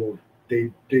know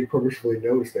they purposefully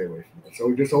know to stay away from us.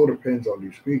 So it just all depends on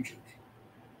these creatures.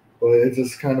 But it's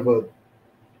just kind of a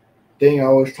thing I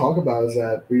always talk about is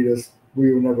that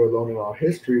we were never alone in our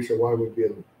history, so why would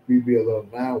we be alone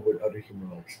now with other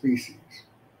human-like species?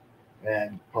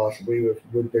 And possibly with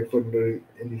Bigfoot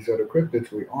and these other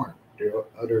cryptids, we aren't. There are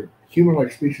other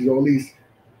human-like species, or at least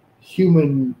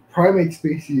human primate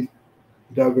species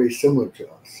that are very similar to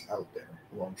us out there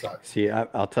alongside. See,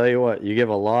 I'll tell you what, you give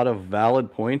a lot of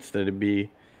valid points that it'd be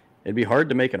hard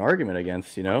to make an argument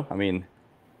against. I mean,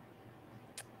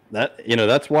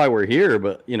 that's why we're here.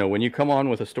 But when you come on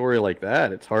with a story like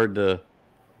that, it's hard to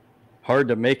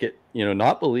make it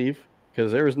not believe,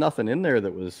 because there was nothing in there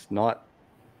that was not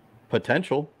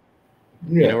potential.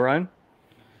 Yeah. Ryan?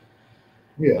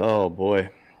 Yeah. Oh boy.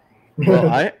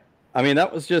 Well, I mean,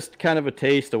 that was just kind of a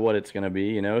taste of what it's going to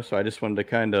be, so I just wanted to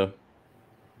kind of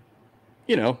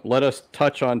let us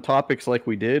touch on topics like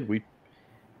we did.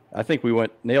 I think we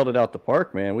nailed it out the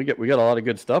park, man. We got a lot of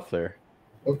good stuff there.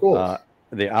 Of course.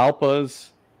 The alpas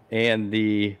and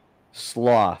the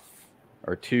sloth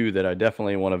are two that I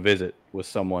definitely want to visit with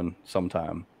someone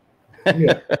sometime.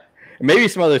 Yeah. Maybe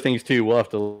some other things too. We'll have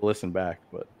to listen back,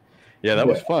 but yeah, that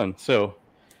was fun. So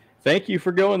thank you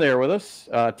for going there with us.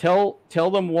 Tell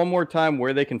them one more time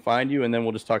where they can find you, and then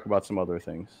we'll just talk about some other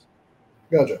things.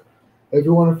 Gotcha. If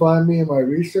you want to find me in my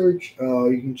research,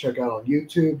 you can check out on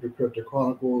YouTube the Crypto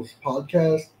Chronicles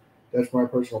podcast. That's my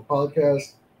personal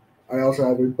podcast. I also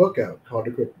have a book out called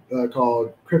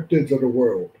Cryptids of the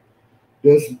World.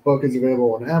 This book is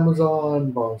available on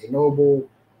Amazon, Barnes & Noble.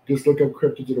 Just look up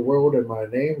Cryptids of the World and my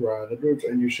name, Ryan Edwards,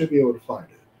 and you should be able to find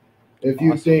it. If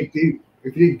you think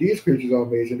these creatures are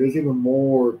amazing, there's even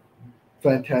more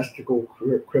fantastical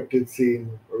cryptids seen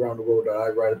around the world that I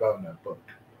write about in that book.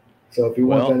 So if you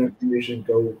want that information,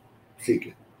 go seek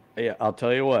it. Yeah, I'll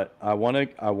tell you what. I want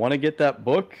to get that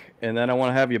book, and then I want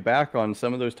to have you back on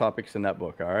some of those topics in that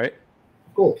book. All right?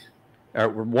 Of course. All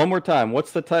right. One more time.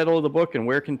 What's the title of the book, and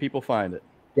where can people find it?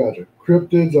 Gotcha.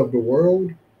 Cryptids of the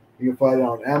World. You can find it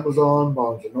on Amazon,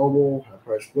 Barnes & Noble, High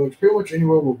Price Books. Pretty much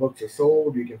anywhere where books are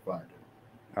sold, you can find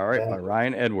it. All right, by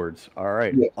Ryan Edwards. All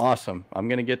right, awesome. I'm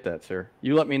gonna get that, sir.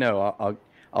 You let me know.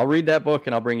 I'll read that book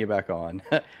and I'll bring you back on.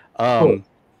 Cool.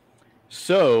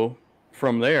 So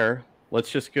from there, let's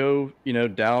just go,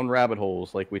 down rabbit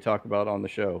holes like we talk about on the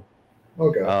show.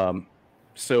 Okay.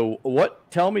 So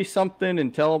tell me something,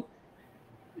 and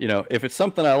if it's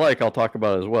something I like, I'll talk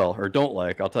about it as well, or don't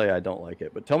like, I'll tell you I don't like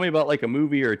it. But tell me about like a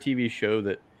movie or a TV show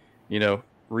that,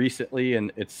 recently,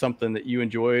 and it's something that you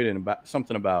enjoyed and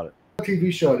something about it. A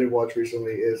TV show I did watch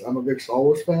recently is, I'm a big Star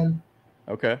Wars fan.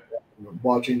 Okay.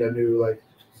 Watching the new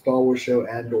Star Wars show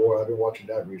Andor. I've been watching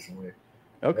that recently.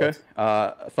 Okay.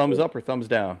 Thumbs up or thumbs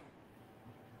down?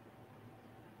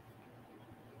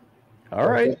 All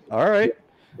right. All right.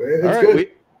 It's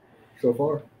good so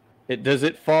far. Does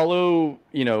it follow,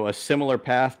 a similar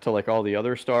path to like all the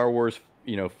other Star Wars,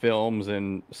 films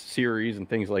and series and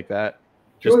things like that?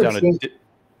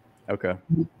 Okay.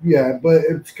 Yeah, but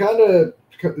it's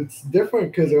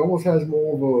different because it almost has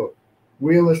more of a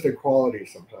realistic quality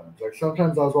sometimes. Like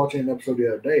sometimes I was watching an episode the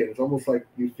other day, and it's almost like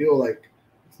you feel like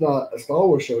it's not a Star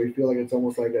Wars show. You feel like it's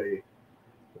almost like a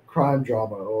crime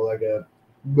drama or like a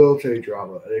military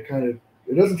drama. And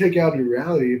it doesn't take you out of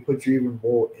reality. It puts you even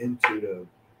more into the.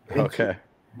 Okay.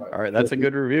 All right. That's a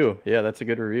good review. Yeah, that's a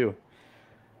good review.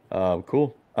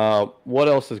 Cool. What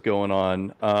else is going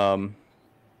on?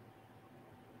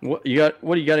 What you got?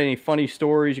 What do you got? Any funny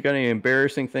stories? You got any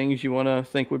embarrassing things you want to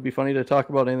think would be funny to talk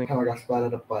about? Anything? Kind of got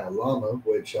spotted up by a llama,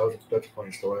 which that's a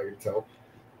funny story I can tell.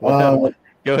 What?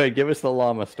 Go ahead, give us the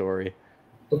llama story.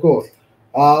 Of course.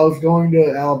 I was going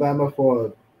to Alabama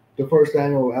for the first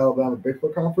annual Alabama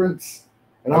Bigfoot conference.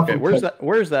 And Okay, where's that?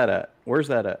 Where's that at? Where's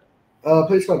that at? A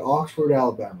place called Oxford,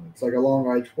 Alabama. It's like along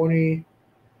I-20,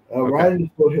 right in the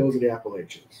foothills of the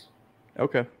Appalachians.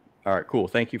 Okay. All right. Cool.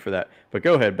 Thank you for that. But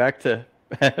go ahead. Back to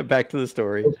the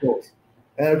story. Of course.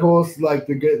 And of course, like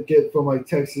to get from like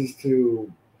Texas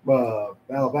to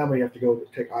Alabama, you have to go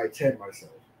take I-10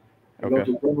 myself. Go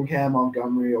to Birmingham,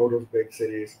 Montgomery, all those big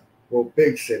cities. Well,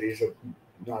 big cities,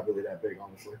 not really that big,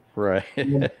 honestly. Right.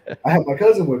 I have my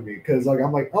cousin with me because I'm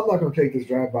not going to take this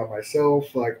drive by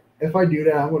myself. Like, if I do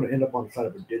that, I'm going to end up on the side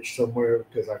of a ditch somewhere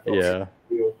because I feel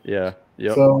Yeah.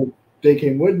 So they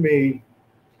came with me,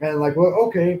 and like, well,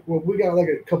 okay, well, we got like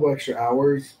a couple extra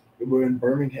hours. We're in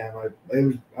Birmingham. It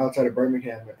was outside of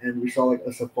Birmingham, and we saw like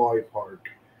a safari park.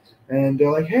 And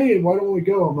they're like, "Hey, why don't we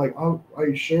go?" I'm like, "Oh, are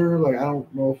you sure? Like, I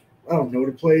don't know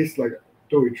the place. Like,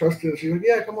 do we trust it?" She's like,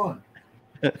 "Yeah, come on."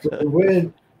 So we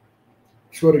went.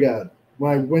 Swear to God,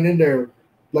 when I went in there,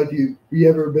 like you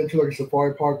ever been to like a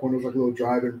safari park when there's like a little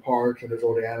drive-in parks and there's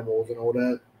all the animals and all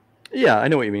that? Yeah, I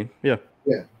know what you mean. Yeah.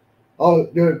 Yeah. Oh,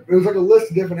 there was like a list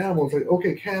of different animals. Like,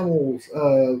 okay, camels,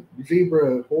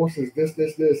 zebra, horses,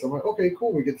 this. I'm like, okay,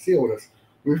 cool. We get to see all this.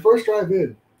 When we first drive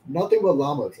in, nothing but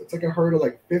llamas. It's like a herd of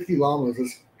like 50 llamas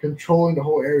just controlling the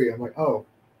whole area. I'm like, oh,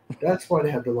 that's why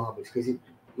they have the llamas, because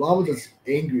llamas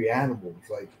are angry animals.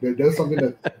 Like, there's something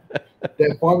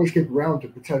that farmers keep around to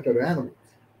protect other animals.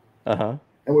 Uh-huh.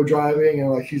 And we're driving, and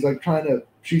like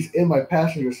she's in my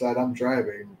passenger side, I'm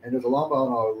driving, and there's a llama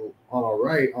on our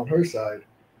right, on her side,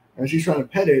 and she's trying to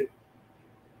pet it.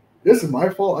 This is my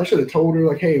fault. I should have told her,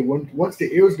 like, hey, once the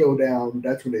ears go down,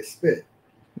 that's when they spit.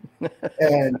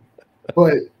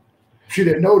 But she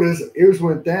didn't notice. Ears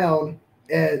went down,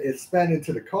 and it spat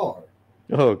into the car.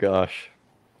 Oh gosh.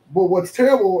 But what's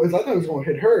terrible is I thought it was going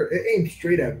to hit her. It aimed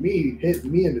straight at me, hit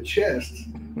me in the chest.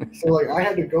 So like I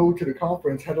had to go to the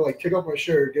conference, had to like take off my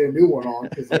shirt, get a new one on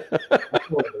because I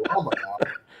feel like a llama now.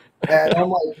 And I'm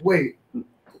like, wait,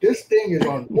 this thing is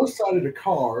on one side of the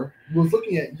car, was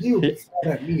looking at you, but it's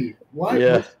not at me. Why?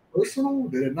 Yeah. Was it personal?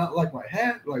 Did it not like my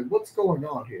hat? Like, what's going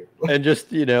on here? And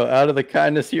just, out of the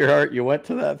kindness of your heart, you went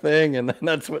to that thing, and then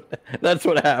that's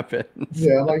what happened.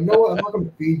 Yeah, I'm like, no, I'm not going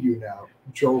to feed you now.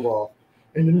 Drove off.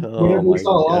 And then whenever we saw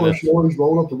llama, she always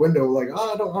rolled up the window like,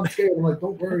 I'm scared. I'm like,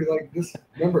 don't worry. Like, just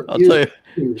remember. I'll tell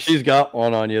you, she's got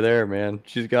one on you there, man.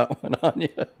 She's got one on you.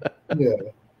 Yeah.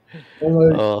 And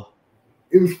like,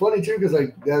 it was funny too because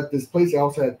like this place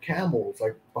also had camels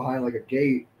like behind like a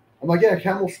gate. I'm like, yeah,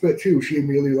 camels spit too. She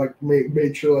immediately like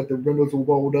made sure like the windows were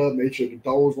rolled up, made sure the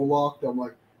doors were locked. I'm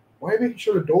like, why are you making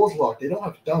sure the door's locked? They don't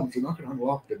have thumbs. They're not going to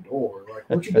unlock the door. Like,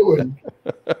 what you doing?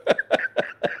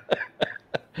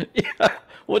 Yeah.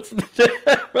 What's the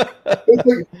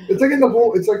it's like in the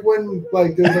whole. It's like when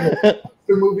like there's like a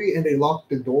movie and they lock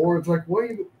the door. It's like what?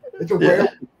 It's a rare.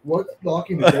 What's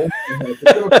locking the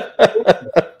door?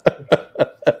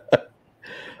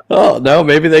 Oh no,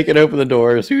 maybe they can open the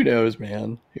doors. Who knows,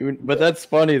 man? But that's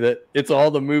funny that it's all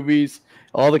the movies,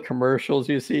 all the commercials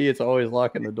you see. It's always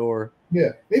locking the door.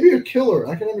 Yeah, maybe a killer.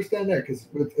 I can understand that because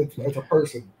it's a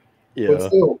person. Yeah. But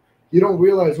still, you don't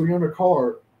realize when you're in a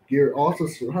car, you're also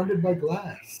surrounded by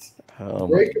glass,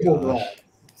 breakable glass.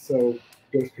 So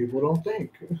those people don't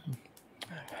think.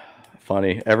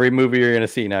 Funny. Every movie you're going to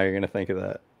see now, you're going to think of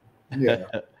that. Yeah.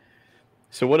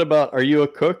 So what about, are you a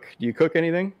cook? Do you cook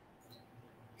anything?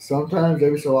 Sometimes,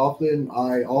 every so often.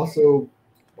 I also,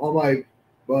 I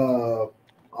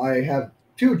have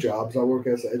 2 jobs. I work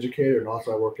as an educator and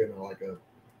also I work in like a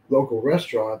local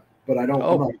restaurant, but I'm not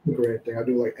a cook or anything. I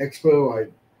do like expo.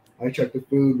 I check the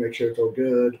food, make sure it's all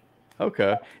good.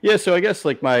 Okay. Yeah. So I guess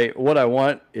like what I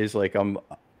want is like,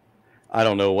 I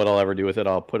don't know what I'll ever do with it.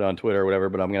 I'll put it on Twitter or whatever,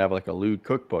 but I'm going to have like a LUDE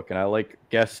cookbook, and I like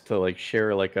guests to like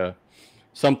share like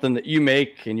something that you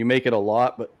make, and you make it a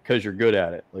lot, but because you're good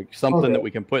at it, like something that we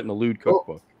can put in the LUDE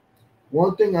cookbook.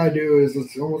 One thing I do is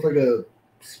it's almost like a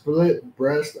split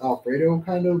breast Alfredo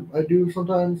kind of. I do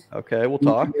sometimes. Okay. We'll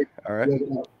talk. All right.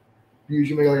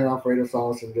 Usually make like an Alfredo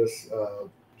sauce and just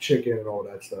chicken and all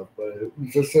that stuff, but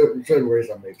it's just certain ways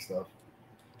I make stuff.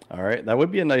 All right, that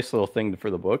would be a nice little thing for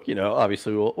the book.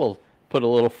 Obviously we'll put a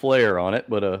little flair on it,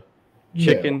 but a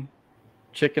chicken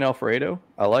Alfredo,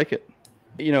 I like it.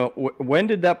 When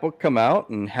did that book come out,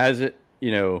 and has it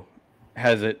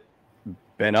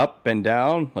been up, been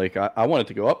down? Like I want it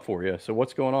to go up for you. So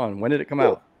what's going on? When did it come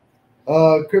out?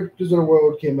 Cryptids of the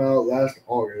World came out last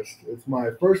August. It's my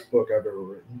first book I've ever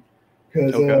written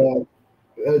because Okay.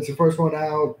 it's the first one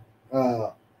out.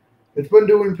 It's been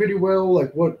doing pretty well.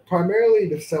 Like what primarily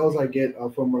the sales I get are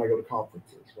from when I go to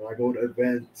conferences, when I go to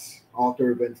events,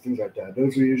 author events, things like that.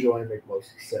 Those are usually when I make most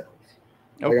of the sales.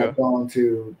 Like Okay. I've gone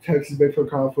to Texas Bigfoot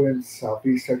Conference,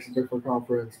 Southeast Texas Bigfoot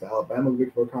Conference, the Alabama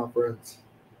Bigfoot Conference.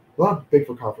 A lot of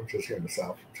Bigfoot conferences here in the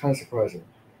South. It's kind of surprising.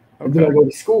 And then I Okay. go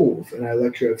to schools and I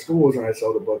lecture at schools and I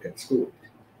sell the book at schools.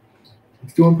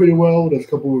 It's doing pretty well. There's a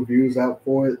couple reviews out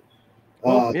for it.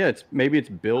 Well, Uh, yeah, it's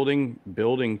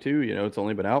building too. You know, it's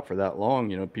only been out for that long.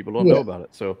 You know, people don't know yeah, about it.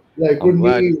 So like with I'm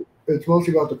glad. me, it's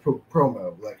mostly about the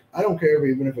promo. Like I don't care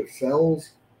if, even if it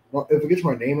sells, well, if it gets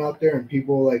my name out there and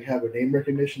people like have a name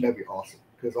recognition, that'd be awesome.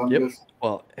 Because I'm Yep. just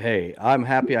Well, hey, I'm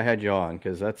happy I had you on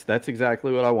because that's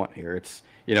exactly what I want here. It's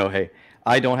hey,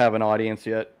 I don't have an audience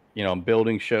yet. You know, I'm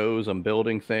building shows, I'm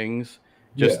building things.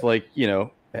 yeah, Just like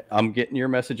I'm getting your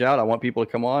message out. I want people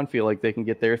to come on, feel like they can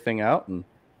get their thing out, and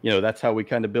that's how we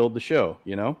kind of build the show.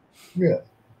 yeah.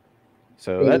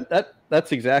 So But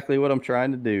that's exactly what I'm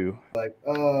trying to do.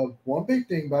 one big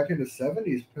thing back in the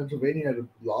 '70s, Pennsylvania had a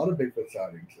lot of Bigfoot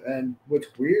sightings, and what's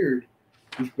weird,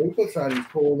 these Bigfoot sightings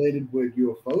correlated with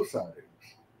UFO sightings.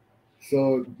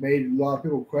 So it made a lot of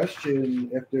people question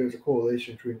if there's a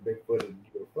correlation between Bigfoot and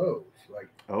UFOs. Like,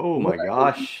 Oh from what my I heard,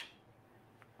 gosh,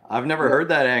 I've never yeah, heard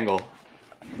that angle.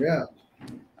 yeah,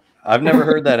 I've never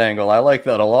heard that angle. I like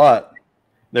that a lot.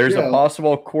 There's a yeah,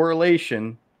 possible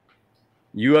correlation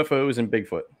UFOs and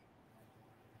Bigfoot.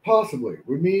 possibly.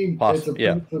 With me,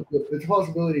 Yeah. it's a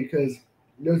possibility because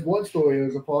there's one story. It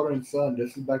was a father and son.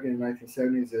 This is back in the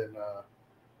 1970s in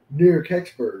near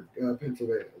Kecksburg,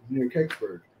 Pennsylvania, near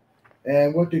Kecksburg.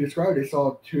 And what they described, they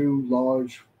saw two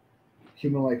large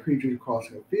human-like creatures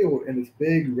crossing a field and this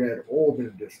big red orb in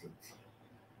the distance.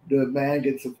 The man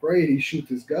gets afraid. He shoots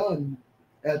his gun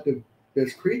at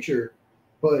this creature,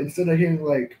 but instead of hearing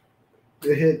like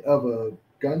the hit of a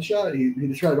gunshot, he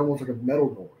described almost like a metal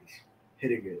noise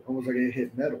hitting it, almost like it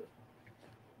hit metal.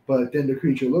 But then the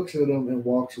creature looks at him and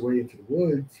walks away into the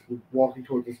woods, walking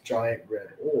towards this giant red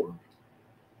orb.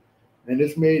 And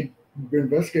this made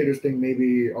investigators think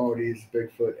maybe all these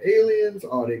Bigfoot aliens,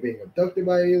 are they being abducted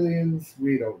by aliens?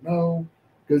 We don't know.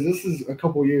 Because this is a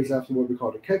couple years after what we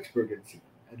call the Kecksburg incident.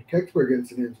 And the Kecksburg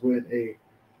incident is when a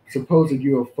supposed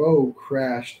UFO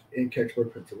crashed in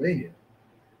Kecksburg, Pennsylvania.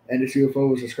 And this UFO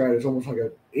was described as almost like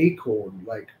an acorn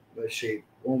like shape,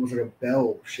 almost like a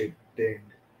bell shaped thing.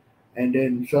 And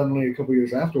then suddenly, a couple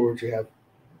years afterwards, you have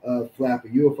a flap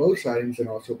of UFO sightings and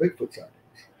also Bigfoot sightings.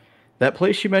 That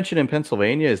place you mentioned in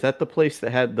Pennsylvania, is that the place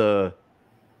that had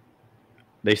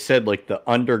they said like the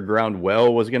underground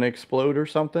well was going to explode or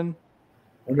something?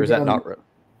 Or is that Underground not right?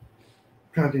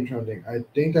 trying to think. I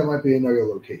think that might be another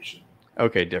location.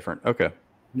 Okay, different. Okay.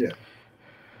 Yeah.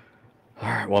 All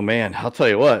right. Well, man, I'll tell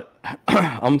you what.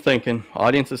 I'm thinking,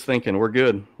 audience is thinking, we're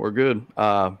good. We're good.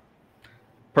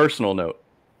 Personal note.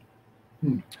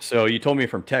 Hmm. So you told me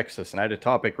from Texas, and I had a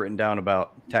topic written down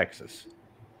about Texas.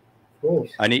 Of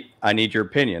course. I need your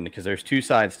opinion because there's two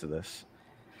sides to this.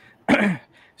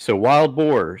 So wild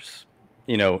boars,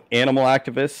 animal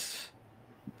activists,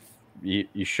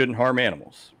 you shouldn't harm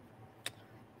animals.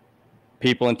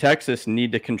 People in Texas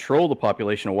need to control the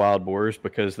population of wild boars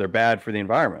because they're bad for the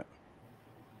environment.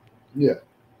 Yeah.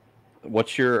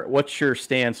 What's your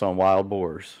stance on wild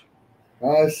boars?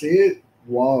 I see it.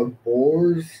 Wild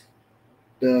boars,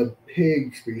 the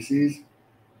pig species,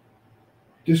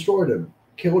 destroyed them,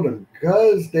 killed them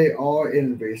because they are an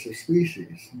invasive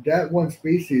species. That one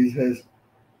species has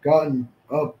gotten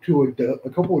up to a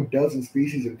couple of dozen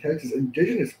species in Texas,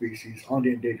 indigenous species, on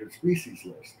the endangered species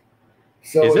list.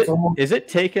 So it's almost Is it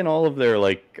taking all of their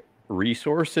like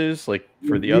resources like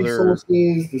for the other?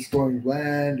 resources, destroying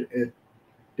land.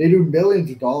 They do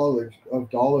millions of dollars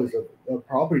of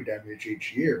property damage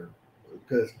each year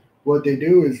because what they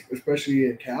do is, especially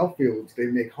in cow fields, they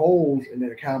make holes and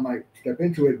then a cow might step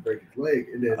into it and break its leg,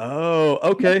 and then Oh,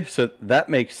 okay. So that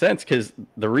makes sense because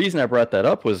the reason I brought that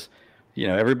up was,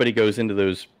 everybody goes into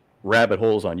those rabbit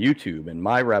holes on YouTube, and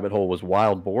my rabbit hole was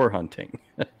wild boar hunting.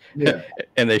 yeah,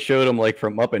 And they showed them like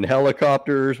from up in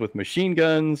helicopters with machine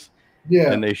guns,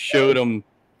 yeah, and they showed them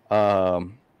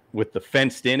with the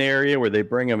fenced in area where they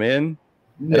bring them in.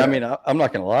 And I yeah, mean, I'm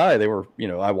not going to lie, they were,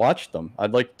 I watched them.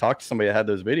 I'd like to talk to somebody that had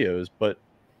those videos, but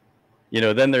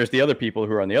then there's the other people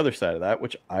who are on the other side of that,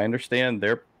 which I understand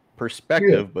their yeah,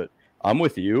 perspective, but I'm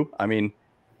with you. I mean,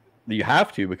 you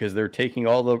have to because they're taking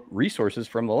all the resources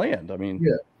from the land. I mean,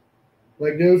 yeah.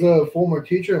 Like there was a former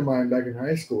teacher of mine back in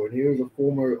high school, and he was a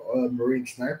former Marine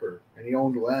sniper, and he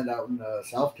owned land out in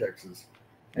South Texas.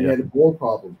 and he had a boar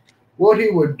problem. What he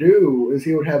would do is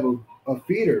he would have a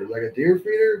feeder, like a deer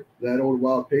feeder, that old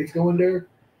wild pigs go in there.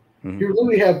 Mhm. He would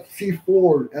literally have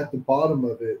C4 at the bottom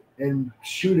of it and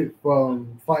shoot it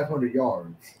from 500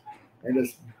 yards and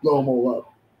just blow them all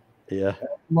up. Yeah.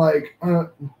 I'm like,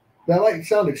 that might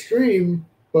sound extreme,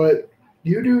 but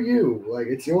you do you. Like,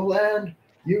 it's your land,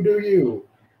 you do you.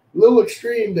 A little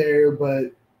extreme there,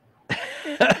 but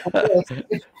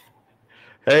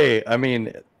Hey, I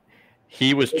mean,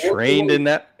 he was trained in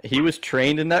that. He was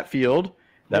trained in that field.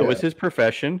 That was his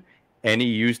profession, and he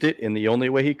used it in the only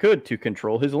way he could to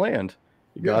control his land.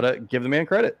 You gotta give the man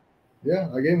credit. Yeah,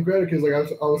 I gave him credit because like I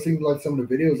was seeing like some of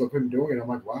the videos of him doing it. I'm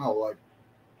like, wow, like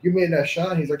you made that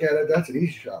shot. He's like, yeah, that's an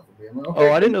easy shot for me. I'm like, okay.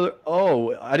 Oh, I didn't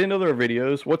know. I didn't know there were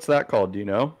videos. What's that called? Do you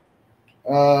know?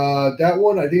 That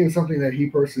one I think is something that he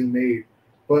personally made.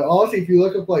 But honestly, if you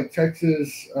look up like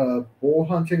Texas bull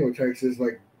hunting or Texas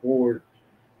like boar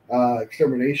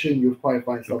extermination, you'll probably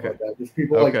find stuff like that. Just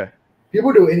people like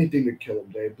people do anything to kill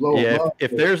them. They blow them up.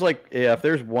 If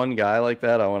there's one guy like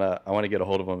that, I wanna get a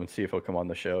hold of him and see if he'll come on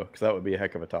the show, because that would be a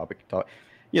heck of a topic to talk.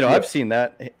 I've seen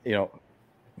that.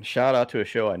 Shout out to a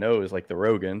show I know is like the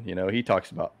Rogan. He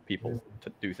talks about people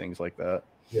to do things like that.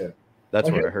 Yeah,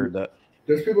 that's where I heard that.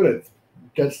 There's people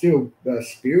that still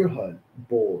spear hunt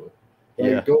boar.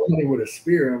 Like go hunting with a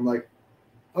spear. I'm like,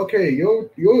 okay, you're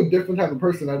a different type of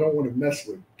person I don't want to mess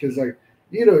with, because like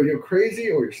either you're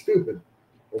crazy or you're stupid,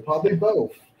 or probably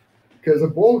both. Because a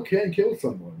bull can kill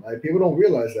someone. Like people don't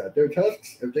realize that their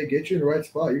tusks, if they get you in the right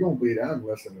spot, you're gonna bleed out in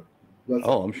less than.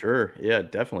 I'm sure. Yeah,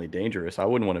 definitely dangerous. I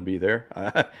wouldn't want to be there.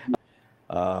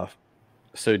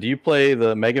 So do you play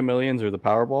the Mega Millions or the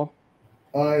Powerball?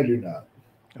 I do not.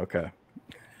 Okay.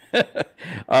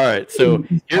 All right. So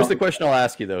here's the question I'll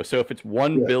ask you though. So if it's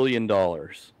 $1 billion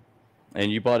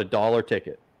and you bought a dollar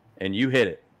ticket and you hit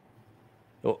it,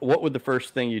 what would the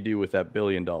first thing you do with that $1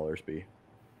 billion be?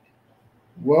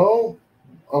 Well,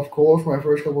 of course, my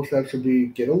first couple steps would be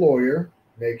get a lawyer,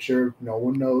 make sure no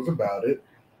one knows about it,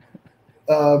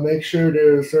 make sure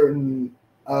there's certain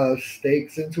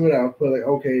stakes into it. I'll put like,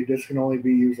 okay, this can only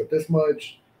be used at this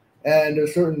much, and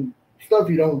there's certain stuff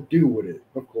you don't do with it.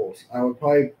 Of course, I would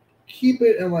probably keep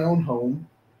it in my own home.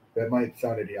 That might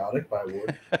sound idiotic, but I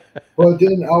would. But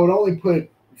then I would only put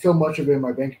so much of it in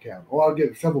my bank account, or I'll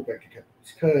get several bank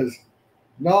accounts, because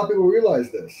not a lot of people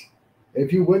realize this.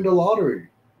 If you win the lottery,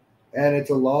 and it's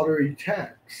a lottery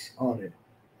tax on it,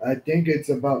 I think it's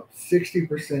about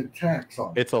 60% tax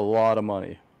on it. It's a lot of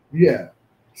money. Yeah.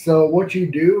 So what you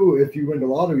do if you win the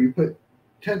lottery, you put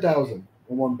 $10,000 in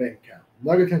one bank account,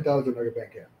 another $10,000 in another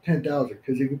bank account, $10,000.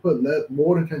 Because if you put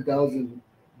more than $10,000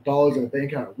 in a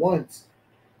bank account at once,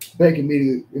 bank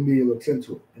immediately looks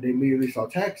into it, and they immediately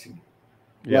start taxing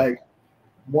you. Yeah. Like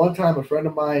one time, a friend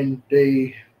of mine,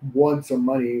 they won some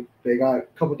money. They got a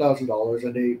couple $1,000s,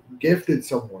 and they gifted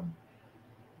someone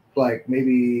like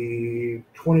maybe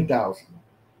 $20,000.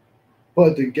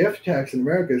 But the gift tax in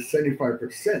America is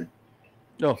 75%.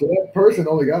 No. So that person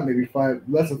only got maybe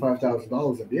less than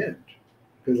 $5,000 at the end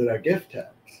because of that gift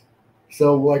tax.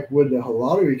 So like with the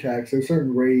lottery tax, there's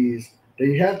certain ways that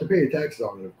you have to pay the taxes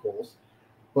on it, of course,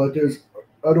 but there's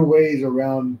other ways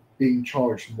around being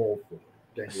charged more for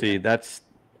it. See, that's,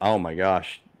 oh my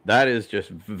gosh, that is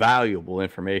just valuable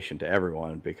information to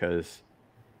everyone, because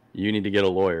you need to get a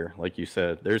lawyer, like you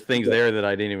said. There's things there that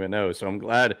I didn't even know, so I'm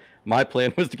glad my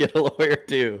plan was to get a lawyer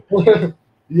too.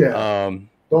 Yeah.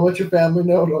 Don't let your family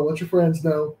know. Don't let your friends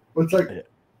know. But it's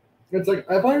like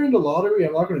if I win the lottery,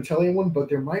 I'm not going to tell anyone, but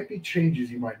there might be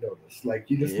changes you might notice. Like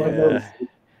you just might notice.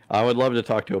 I would love to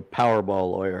talk to a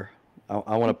Powerball lawyer.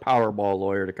 I want a Powerball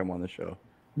lawyer to come on the show.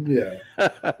 Yeah.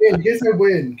 In case I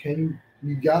win,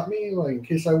 you got me? Like in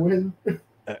case I win.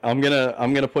 I'm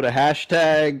gonna put a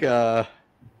hashtag.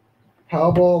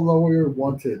 Powerball lawyer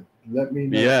wanted. Let me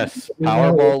know. Yes,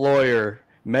 Powerball lawyer,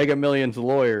 Mega Millions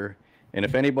lawyer. And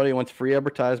if anybody wants free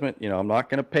advertisement, I'm not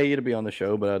going to pay you to be on the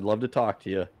show, but I'd love to talk to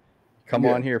you. Come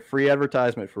on here, free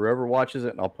advertisement for whoever watches it,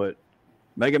 and I'll put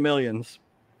Mega Millions,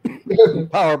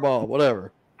 Powerball,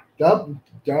 whatever. That'll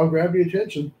grab your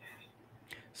attention.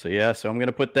 So I'm going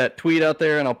to put that tweet out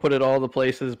there, and I'll put it all the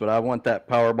places, but I want that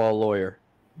Powerball lawyer,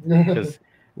 because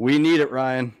we need it,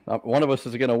 Ryan. One of us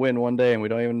is going to win one day, and we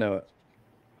don't even know it.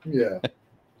 Yeah,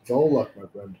 it's all luck, my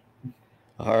friend.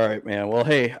 All right, man. Well,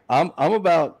 hey, I'm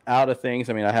about out of things.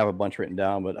 I mean, I have a bunch written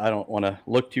down, but I don't want to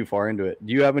look too far into it.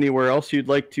 Do you have anywhere else you'd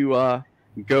like to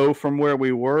go from where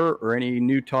we were, or any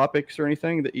new topics or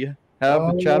anything that you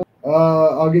have to chat?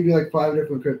 I'll give you like 5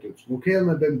 different cryptids.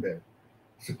 Mukela Bimbe,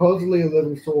 supposedly a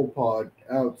living soul pod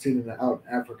out in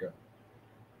Africa.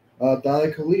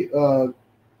 Dali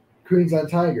Queensland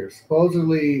tiger,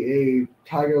 supposedly a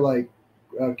tiger-like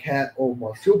cat or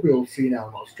marsupial seen out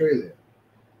in Australia.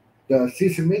 The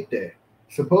sisamite,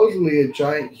 supposedly a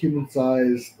giant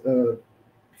human-sized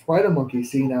spider monkey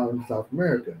seen out in South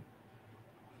America.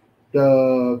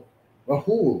 The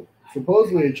ahul,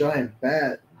 supposedly a giant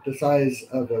bat the size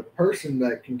of a person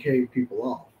that can carry people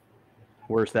off.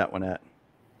 Where's that one at?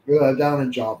 Down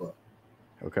in Java.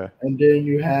 Okay. And then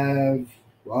you have,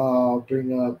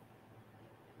 bring up,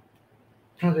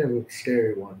 trying to think of a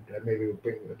scary one that maybe will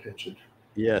bring attention.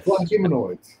 Yes. Flying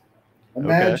humanoids.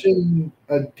 Imagine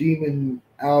a demon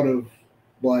out of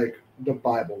like the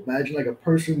Bible. Imagine like a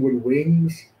person with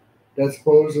wings that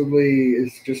supposedly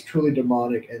is just truly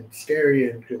demonic and scary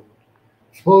and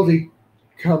supposedly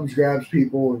comes, grabs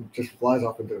people, and just flies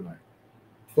off into the night.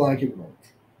 Flying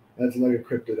humanoids. That's another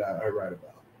cryptid I write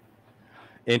about.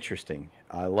 Interesting.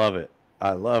 I love it.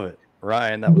 I love it.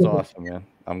 Ryan, that was awesome, man.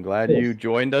 I'm glad you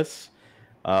joined us.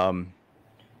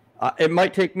 It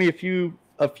might take me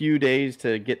a few days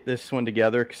to get this one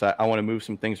together because I want to move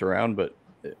some things around, but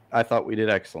I thought we did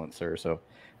excellent, sir. So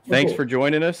thanks for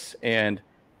joining us. And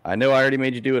I know I already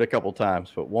made you do it a couple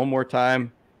times, but one more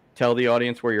time, tell the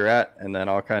audience where you're at, and then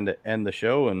I'll kind of end the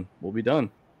show and we'll be done.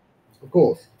 Of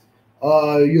course.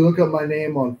 You look up my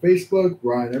name on Facebook,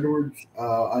 Ryan Edwards.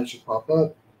 I should pop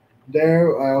up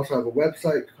there. I also have a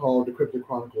website called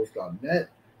decryptedchronicles.net.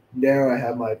 There I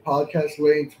have my podcast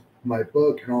links, my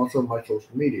book, and also my social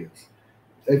medias.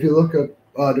 If you look up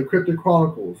Decrypted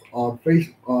Chronicles on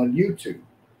YouTube,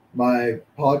 my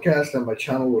podcast and my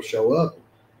channel will show up.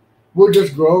 We're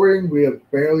just growing. We have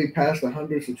barely passed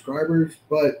 100 subscribers,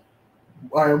 but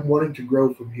I am wanting to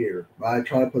grow from here. I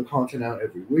try to put content out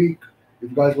every week. If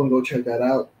you guys want to go check that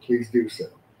out, please do so.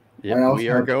 Yeah, we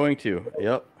are going to.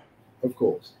 Yep. Of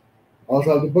course. I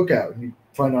also have the book out. You can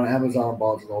find it on Amazon,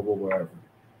 Barnes & Noble, wherever.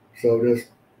 So just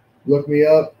look me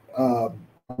up. I'm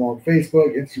on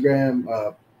Facebook,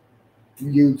 Instagram,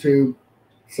 YouTube.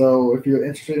 So if you're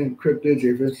interested in cryptids,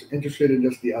 if you're interested in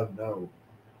just the unknown,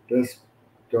 just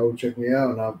go check me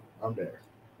out, and I'm there.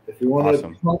 If you want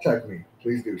to contact me,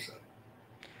 please do so.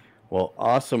 Well,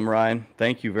 awesome, Ryan.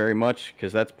 Thank you very much,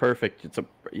 because that's perfect. It's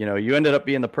you ended up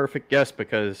being the perfect guest,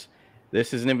 because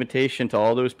this is an invitation to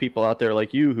all those people out there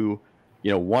like you who,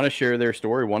 want to share their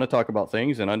story, want to talk about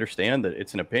things, and understand that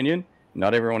it's an opinion.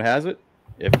 Not everyone has it.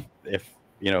 If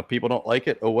people don't like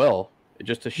it, oh well.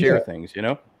 Just to share things,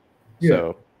 Yeah.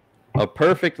 So a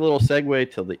perfect little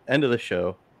segue to the end of the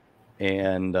show.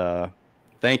 And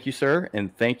thank you, sir.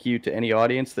 And thank you to any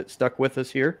audience that stuck with us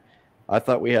here. I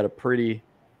thought we had a pretty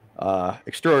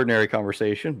extraordinary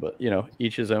conversation, but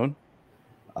each his own.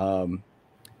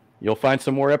 You'll find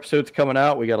some more episodes coming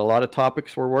out. We got a lot of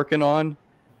topics we're working on.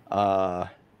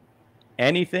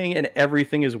 Anything and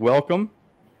everything is welcome.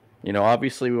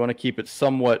 Obviously we want to keep it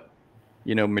somewhat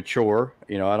mature.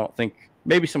 I don't think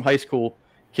maybe some high school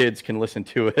kids can listen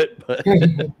to it, but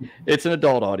it's an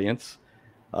adult audience.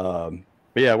 But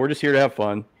yeah, we're just here to have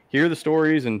fun, hear the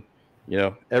stories, and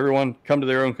everyone come to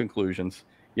their own conclusions.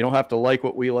 You don't have to like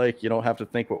what we like. You don't have to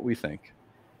think what we think.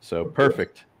 So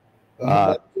perfect.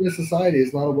 Society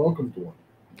is not a welcome one.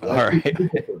 All right.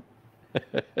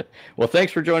 Well,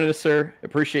 thanks for joining us, sir.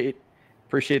 Appreciate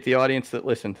the audience that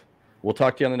listened. We'll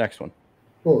talk to you on the next one.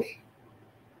 Of course.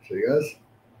 See you guys.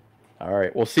 All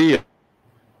right. We'll see you.